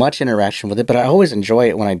do much interaction with it, but I always enjoy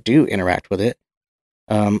it when I do interact with it.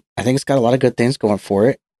 I think it's got a lot of good things going for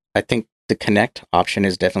it. I think the Connect option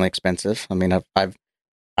is definitely expensive.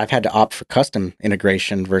 I've had to opt for custom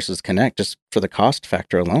integration versus Connect just for the cost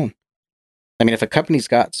factor alone. If a company's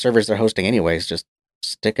got servers they're hosting anyways, just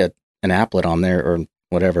stick an applet on there or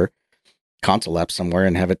whatever, console app somewhere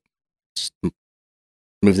and have it just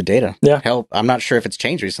move the data. Yeah. Hell, I'm not sure if it's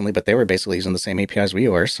changed recently, but they were basically using the same APIs we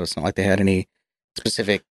were, so it's not like they had any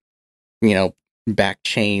specific, back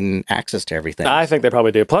chain access to everything. I think they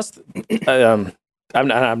probably do. Plus,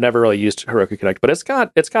 I've never really used Heroku Connect, but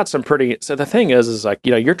it's got some pretty. So the thing is like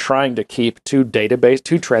you're trying to keep two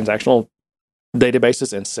transactional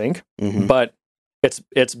databases in sync, but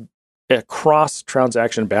it's across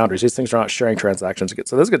transaction boundaries. These things are not sharing transactions.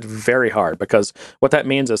 So this gets very hard because what that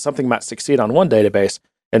means is something might succeed on one database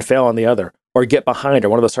and fail on the other, or get behind, or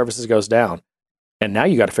one of the services goes down. And now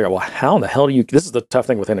you got to figure out, well, how in the hell do you? This is the tough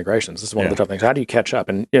thing with integrations. This is one of the tough things. How do you catch up?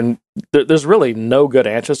 And there's really no good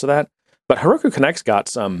answers to that. But Heroku Connect's got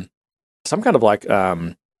some kind of like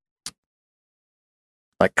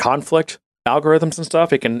conflict algorithms and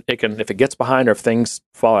stuff. It can if it gets behind or if things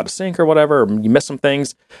fall out of sync or whatever, or you miss some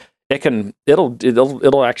things,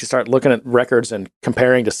 it'll actually start looking at records and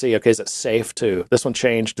comparing to see, okay, is it safe to this one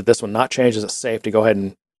changed? Did this one not change? Is it safe to go ahead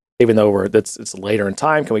and, even though it's later in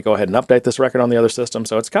time, can we go ahead and update this record on the other system?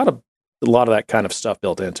 So it's got a lot of that kind of stuff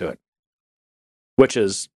built into it, which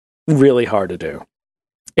is really hard to do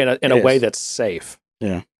in a way that's safe.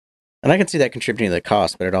 Yeah. And I can see that contributing to the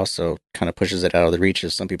cost, but it also kind of pushes it out of the reach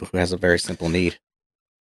of some people who has a very simple need.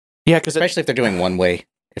 Yeah, because especially if they're doing one way.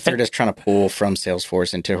 If they're just trying to pull from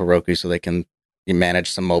Salesforce into Heroku so they can manage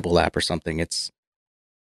some mobile app or something, it's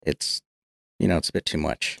it's a bit too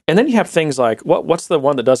much. And then you have things like what's the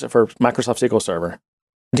one that does it for Microsoft SQL Server?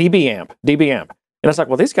 DBAMP. And it's like,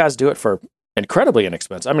 well, these guys do it for incredibly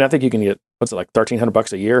inexpensive. I mean, I think you can get what's it like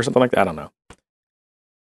 $1,300 a year or something like that. I don't know.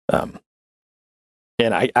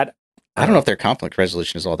 And I don't know if their conflict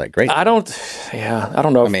resolution is all that great. I don't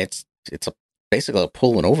know. I mean, it's basically a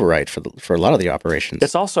pull and override for a lot of the operations.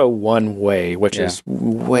 It's also one way, which is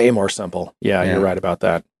way more simple. Yeah, you're right about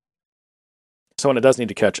that. So when it does need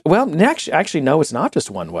to catch, well, actually, no, it's not just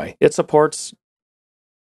one way. I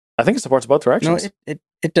think it supports both directions. No,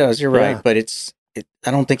 it does. You're right, but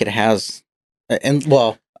I don't think it has. And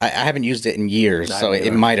well, I haven't used it in years, so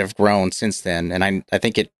it might have grown since then, and I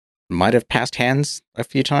think it might have passed hands a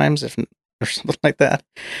few times, or something like that.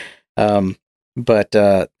 But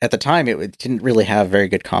at the time, it didn't really have very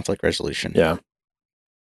good conflict resolution. Yeah,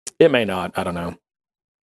 it may not. I don't know.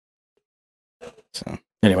 So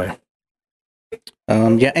anyway,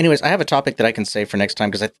 Anyways, I have a topic that I can save for next time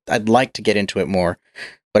because I'd like to get into it more.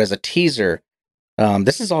 But as a teaser,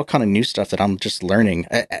 this is all kind of new stuff that I'm just learning.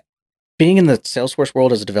 Being in the Salesforce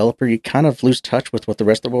world as a developer, you kind of lose touch with what the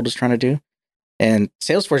rest of the world is trying to do. And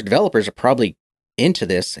Salesforce developers are probably into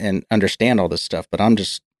this and understand all this stuff, but I'm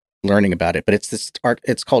just learning about it. But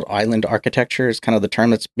it's called island architecture is kind of the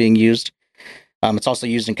term that's being used. It's also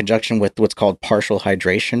used in conjunction with what's called partial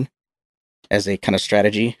hydration as a kind of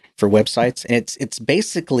strategy for websites. And it's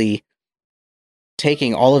basically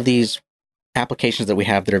taking all of these applications that we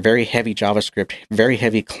have that are very heavy JavaScript, very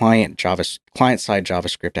heavy client-side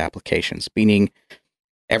JavaScript applications, meaning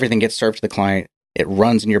everything gets served to the client, it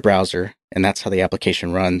runs in your browser, and that's how the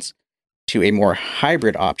application runs, to a more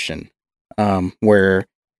hybrid option where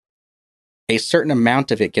a certain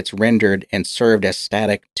amount of it gets rendered and served as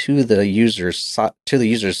static to the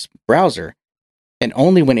user's browser, and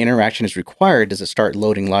only when interaction is required does it start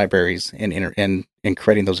loading libraries and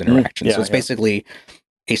creating those interactions. So it's basically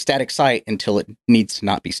a static site until it needs to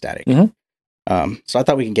not be static. Mm-hmm. So I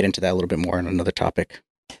thought we can get into that a little bit more on another topic.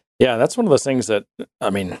 Yeah, that's one of those things that,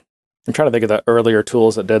 I mean, I'm trying to think of the earlier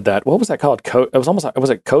tools that did that. What was that called? It was almost like,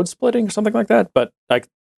 was it code splitting or something like that? But like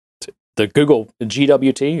the Google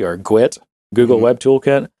GWT or GWT, Google Web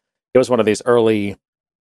Toolkit, it was one of these early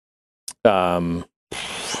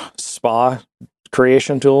SPA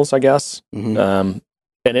creation tools, I guess. Mm-hmm.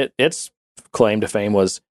 And its claim to fame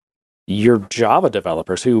was your Java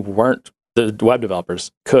developers who weren't the web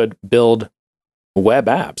developers could build web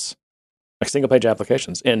apps, like single page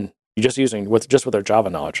applications, and just with their Java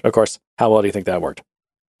knowledge. Of course, how well do you think that worked?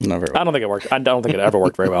 Not very well. I don't think it worked. I don't think it ever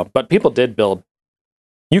worked very well. But people did build.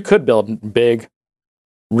 You could build big,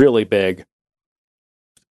 really big,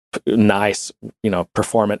 nice,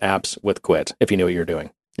 performant apps with Gwt if you knew what you were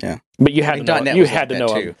doing. Yeah, but you had to know. You had to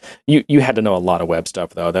know. You had to know a lot of web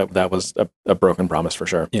stuff, though. That was a broken promise for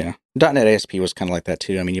sure. Yeah, .NET ASP was kind of like that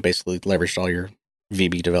too. I mean, you basically leveraged all your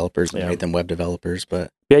VB developers and made them web developers.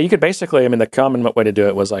 But yeah, you could basically. I mean, the common way to do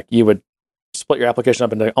it was like you would split your application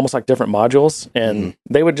up into almost like different modules, and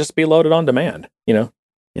they would just be loaded on demand. Yeah.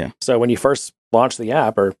 So when you first launch the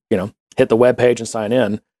app, or hit the web page and sign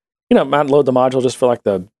in, might load the module just for like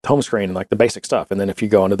the home screen and like the basic stuff. And then if you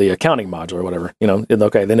go into the accounting module or whatever,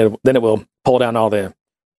 then it will pull down all the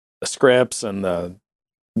scripts and the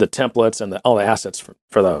templates and all the assets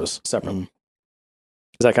for those separately.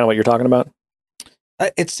 Is that kind of what you're talking about?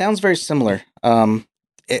 It sounds very similar.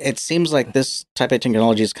 It seems like this type of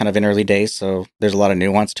technology is kind of in early days, so there's a lot of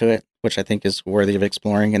nuance to it, which I think is worthy of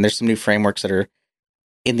exploring. And there's some new frameworks that are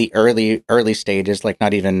in the early stages, like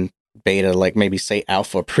not even beta, like maybe say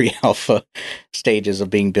alpha, pre-alpha stages of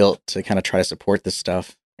being built to kind of try to support this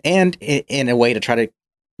stuff, and in a way to try to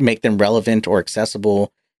make them relevant or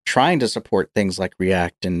accessible, trying to support things like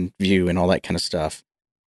React and Vue and all that kind of stuff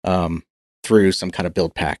through some kind of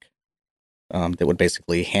build pack that would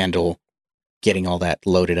basically handle getting all that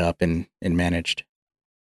loaded up and managed.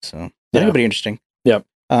 So that would be interesting. Yeah.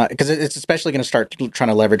 Because it's especially going to start trying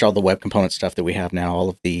to leverage all the web component stuff that we have now, all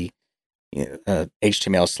of the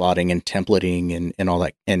HTML slotting and templating and all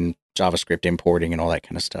that, and JavaScript importing and all that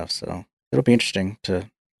kind of stuff. So it'll be interesting to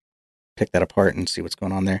pick that apart and see what's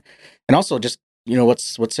going on there. And also just what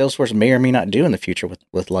Salesforce may or may not do in the future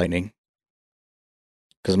with Lightning.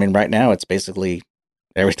 Because, I mean, right now it's basically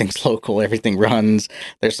everything's local, everything runs.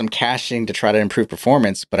 There's some caching to try to improve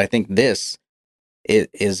performance, but I think this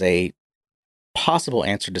is a possible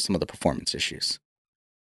answer to some of the performance issues.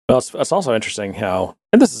 Well, it's also interesting how,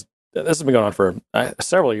 and this has been going on for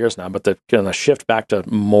several years now, but the kind of shift back to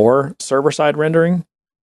more server-side rendering.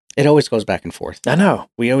 It always goes back and forth. I know.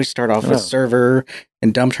 We always start off with server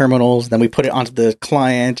and dumb terminals, then we put it onto the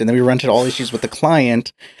client, and then we run into all issues with the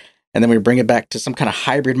client, and then we bring it back to some kind of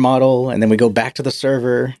hybrid model, and then we go back to the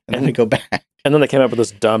server, and then we go back. And then they came up with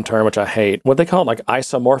this dumb term, which I hate. What they call it, like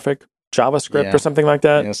isomorphic JavaScript or something like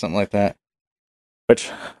that? Yeah, something like that. Which,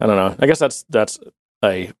 I don't know. I guess that's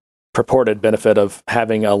a purported benefit of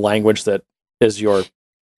having a language that is your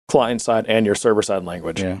client-side and your server-side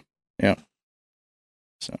language. Yeah.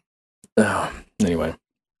 So, anyway.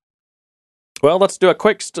 Well, let's do a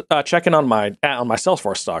quick check-in on my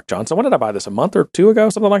Salesforce stock, John. So when did I buy this? A month or two ago?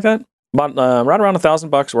 Something like that? About right around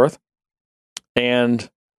 $1,000 worth. And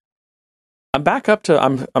I'm back up to,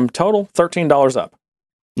 I'm total $13 up.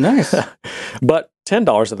 Nice. But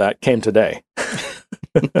 $10 of that came today.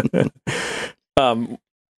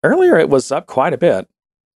 Earlier it was up quite a bit.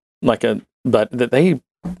 But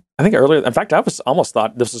I think earlier, in fact, I was almost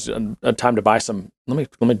thought this was a time to buy some. Let me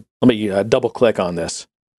double click on this.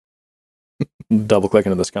 Double click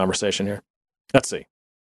into this conversation here. Let's see.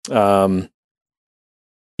 Yeah,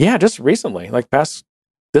 just recently, like this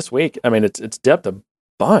week. I mean, it's dipped a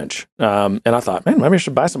bunch. And I thought, man, maybe I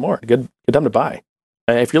should buy some more. Good time to buy.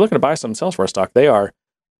 If you're looking to buy some Salesforce stock,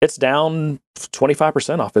 it's down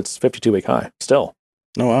 25% off its 52-week high still.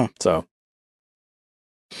 Oh wow! So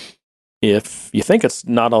if you think it's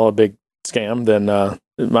not all a big scam, then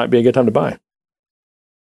it might be a good time to buy.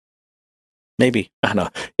 Maybe. I know.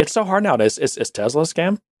 It's so hard nowadays. Is Tesla a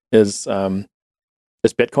scam? Is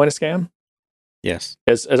Bitcoin a scam? Yes.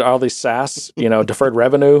 Is all these SaaS, deferred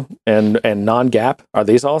revenue and non-GAAP, are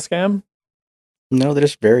these all a scam? No, they're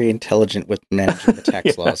just very intelligent with managing the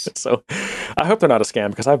tax laws. So I hope they're not a scam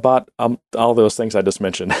because I bought all those things I just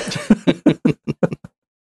mentioned.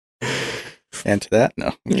 And to that,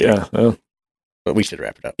 no. Okay. Yeah. But we should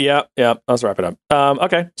wrap it up. Yeah. Let's wrap it up.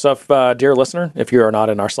 Okay. So, dear listener, if you are not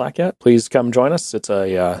in our Slack yet, please come join us. It's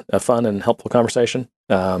a fun and helpful conversation.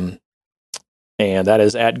 And that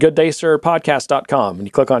is at gooddaysirpodcast.com. And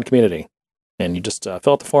you click on community and you just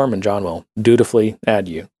fill out the form and John will dutifully add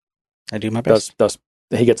you. I do my best.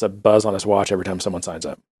 He gets a buzz on his watch every time someone signs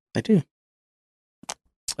up. I do.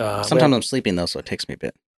 Sometimes I'm sleeping though, so it takes me a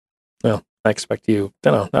bit. Well, I expect you. I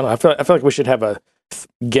don't know. I feel like we should have a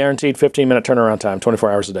guaranteed 15-minute turnaround time,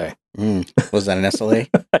 24 hours a day. Was that an SLA?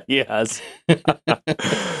 Yes.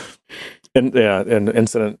 And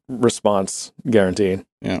incident response guaranteed.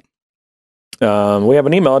 Yeah. We have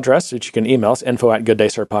an email address that you can email us,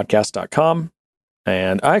 info@gooddaysirpodcast.com.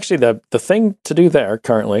 And actually, the thing to do there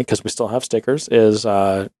currently, because we still have stickers, is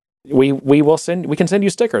we can send you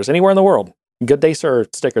stickers anywhere in the world. Good Day Sir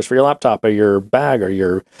stickers for your laptop or your bag or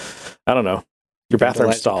your, I don't know, your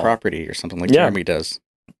bathroom stall. Property or something like Jeremy does.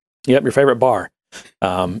 Yep, your favorite bar.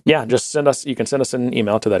 Just you can send us an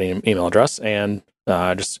email to that email address and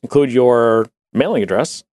just include your mailing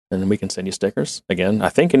address and we can send you stickers. Again, I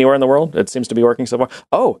think anywhere in the world. It seems to be working so far.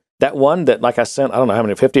 Oh, that one that I sent, I don't know how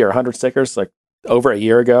many, 50 or 100 stickers over a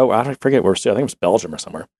year ago. I forget where I think it was Belgium or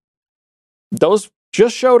somewhere. Those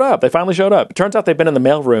just showed up. They finally showed up. It turns out they've been in the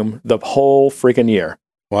mailroom the whole freaking year.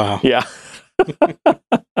 Wow. Yeah.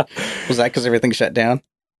 Was that because everything shut down?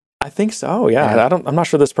 I think so. Yeah. I'm not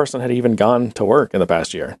sure this person had even gone to work in the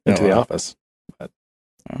past year into the office.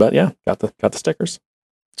 But yeah, got the stickers.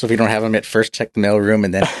 So if you don't have them at first, check the mailroom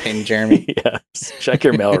and then ping Jeremy. Yes. Check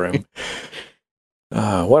your mailroom.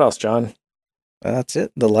 What else, John? That's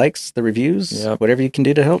it. The likes, the reviews, whatever you can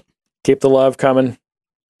do to help. Keep the love coming.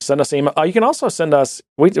 Send us email. You can also send us.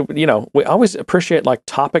 We always appreciate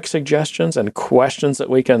topic suggestions and questions that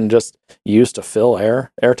we can just use to fill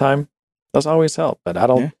airtime. Those always help. But I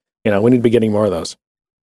don't. We need to be getting more of those.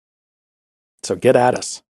 So get at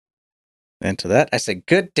us. And to that, I say,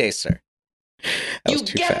 good day, sir. That was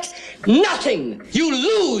too fast. Nothing. You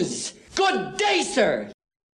lose. Good day, sir.